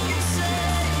things we can say.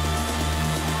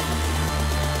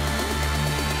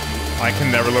 I can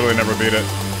literally never beat it.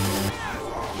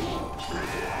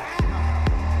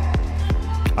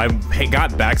 I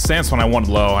got back stance when I went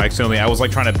low. I was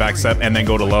like trying to back step and then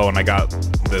go to low, and I got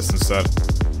this instead.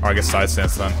 Or I guess side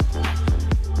stance then.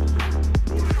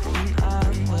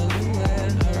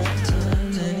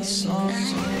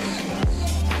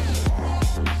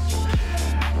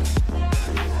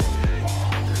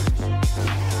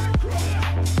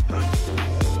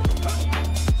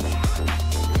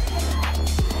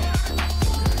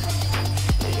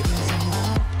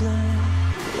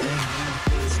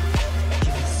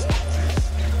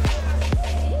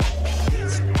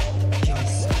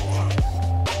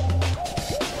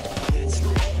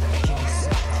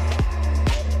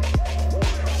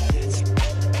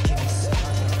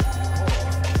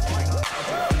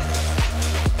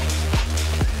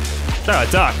 Oh, I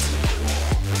ducked.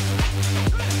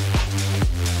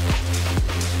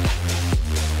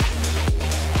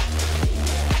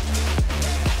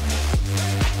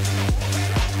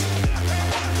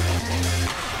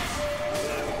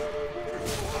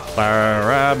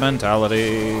 Fire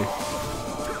mentality.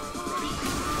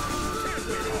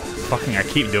 Fucking, I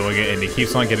keep doing it and he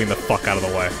keeps on getting the fuck out of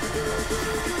the way.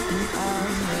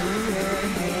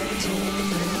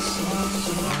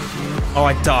 Oh,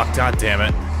 I ducked. God damn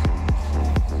it.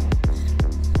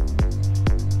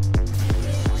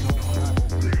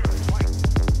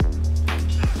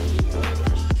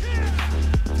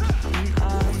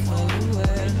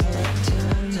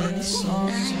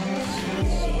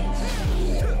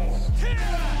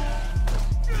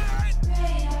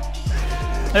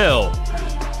 Hell.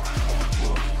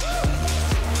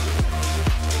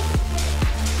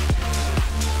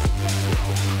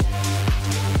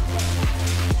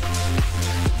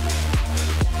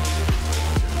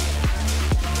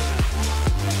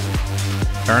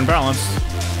 Fair and balanced.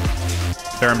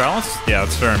 Fair and balanced? Yeah,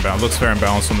 it's fair and balanced. Looks fair and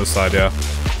balanced on this side, yeah.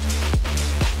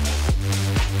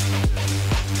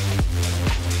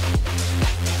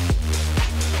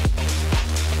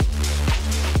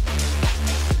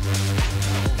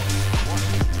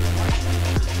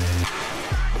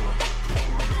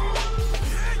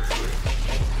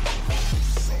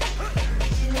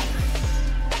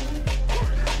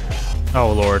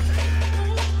 Oh, Lord.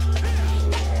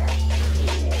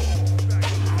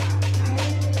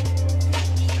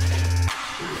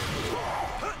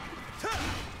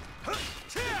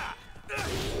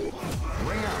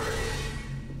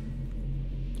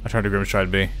 I tried to Grim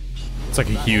Stride B. It's like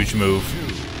a huge move.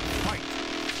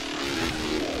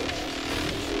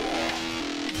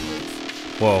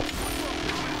 Whoa.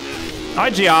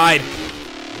 IGI'd!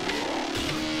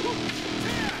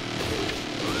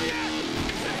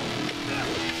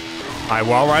 High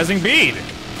wall rising bead!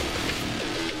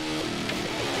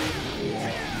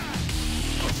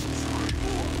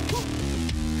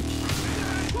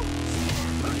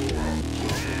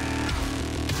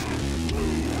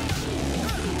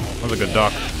 That was a good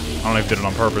duck. I don't know if he did it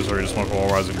on purpose or he just went for wall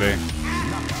rising B.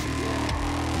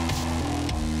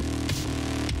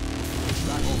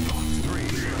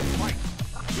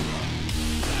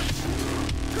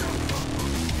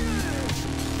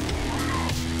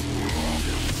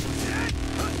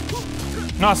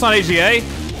 No, it's not AGA.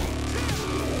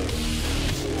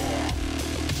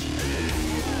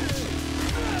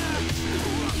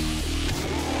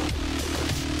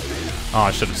 Oh,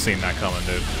 I should have seen that coming,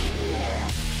 dude.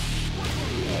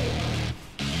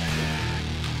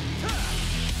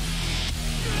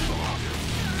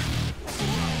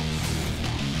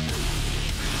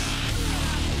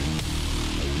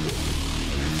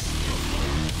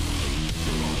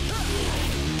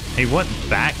 He went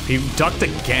back. He ducked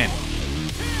again.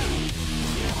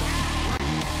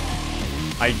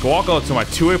 I walk out to my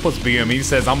 2A plus BM, he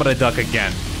says, I'm gonna duck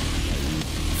again.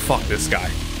 Fuck this guy.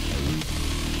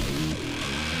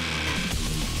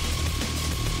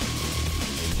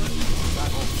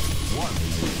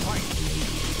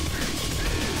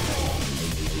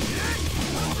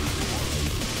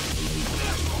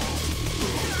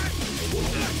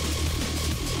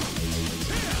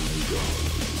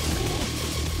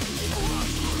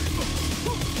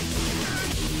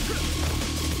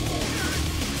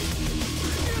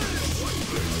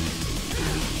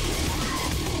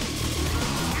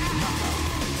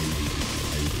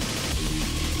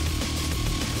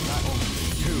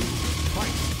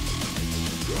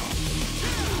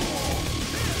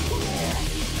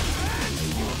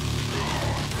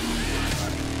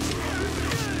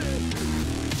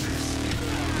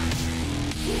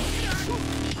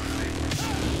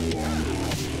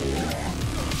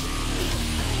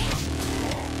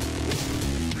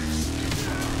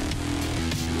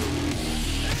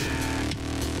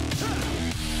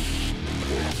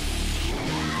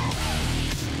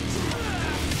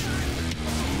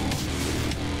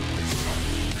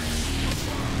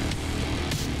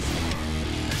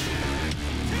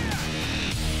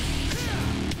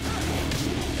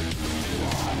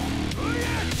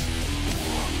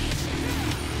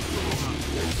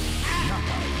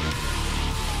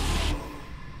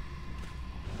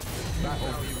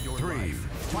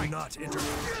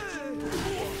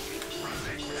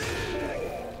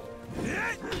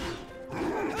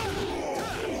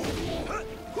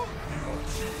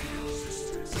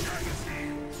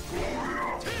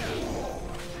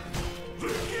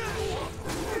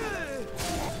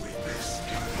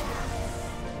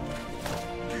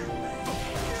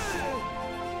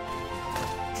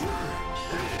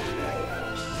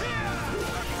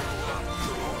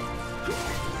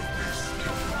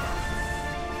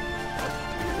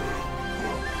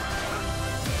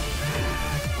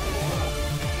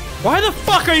 Why the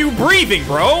fuck are you breathing,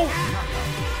 bro?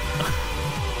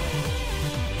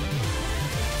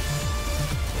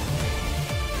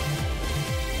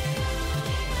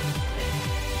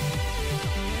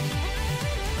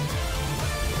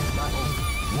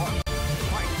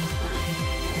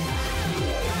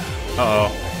 Uh-oh.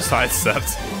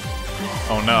 Sidestepped.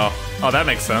 Oh no. Oh, that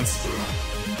makes sense.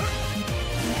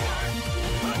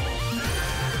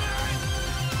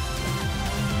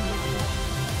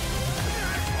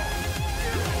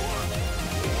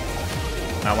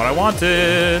 Not what I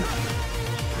wanted.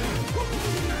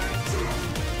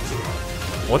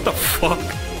 What the fuck?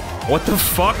 What the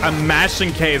fuck? I'm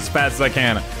mashing K as fast as I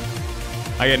can.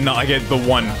 I get the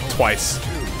one twice.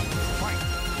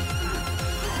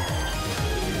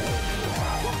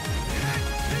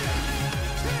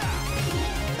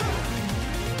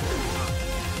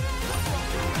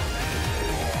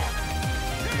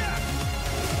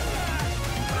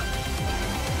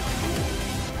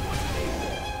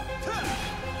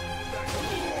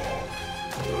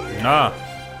 Ah.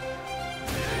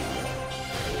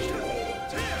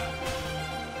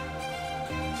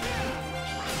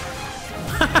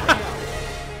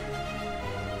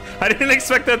 I didn't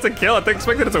expect that to kill. I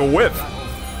expected it to whip.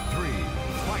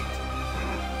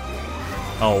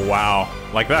 Oh, wow.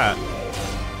 Like that.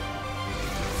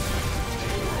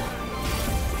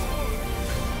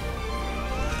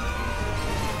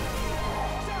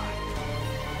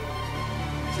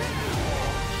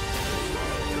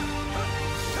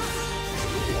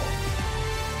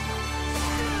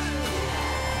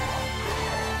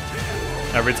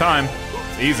 Every time.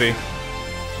 It's easy.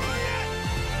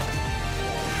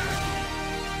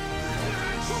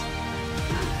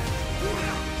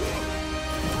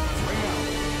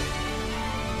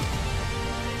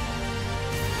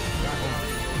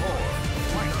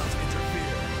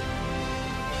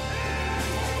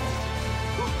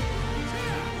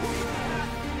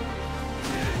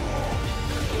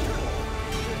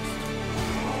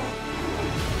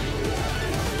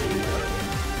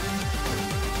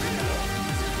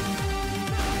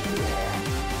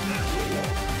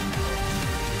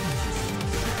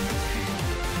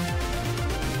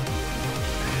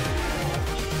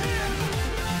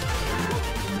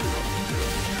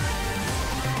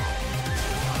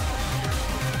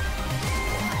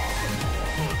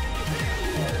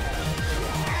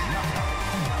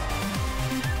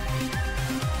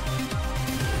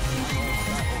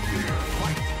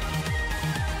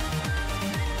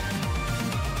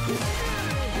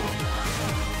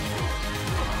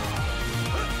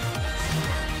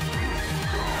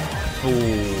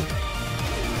 Ooh.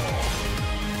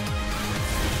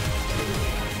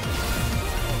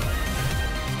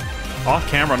 Off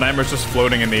camera, Nightmare's just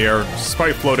floating in the air. It's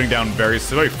probably floating down it's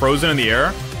probably frozen in the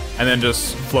air, and then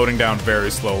just floating down very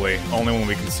slowly, only when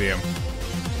we can see him.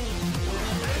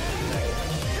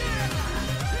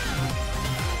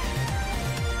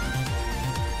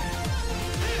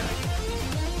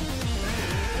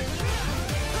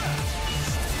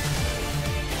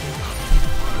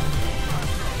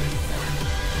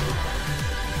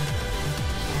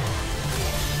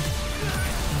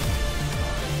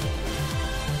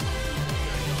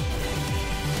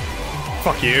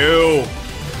 Fuck you!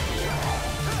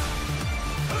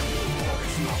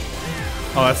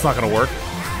 Oh, that's not gonna work.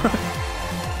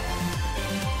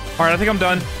 Alright, I think I'm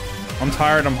done. I'm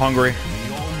tired, I'm hungry.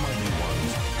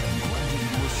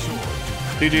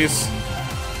 GG's.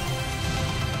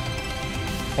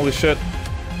 Holy shit.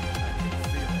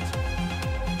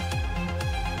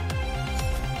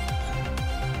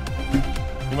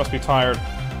 You must be tired.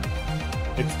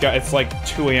 It's like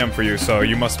 2 AM for you, so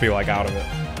you must be like out of it.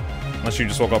 Unless you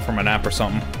just woke up from a nap or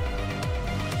something.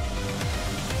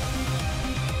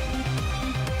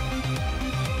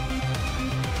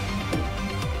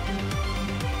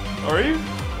 Are you?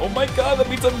 Oh my god, that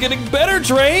means I'm getting better,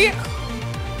 Dre!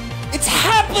 It's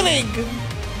happening! Do you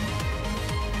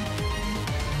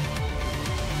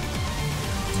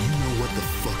know what the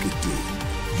fuck it did?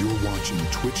 You're watching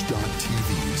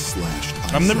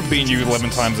twitch.tv/IzayaGenesis. I'm never beating you 11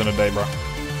 times in a day, bro.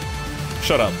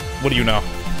 Shut up. What do you know?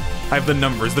 I have the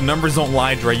numbers. The numbers don't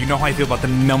lie, Dre. You know how I feel about the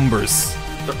numbers.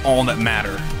 They're all that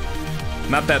matter.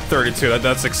 Not that 32.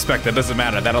 That's expected. That doesn't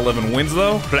matter. That 11 wins,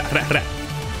 though.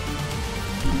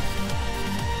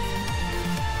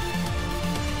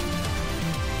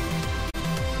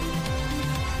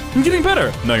 I'm getting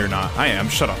better. No, you're not. I am.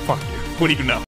 Shut up. Fuck you. What do you know?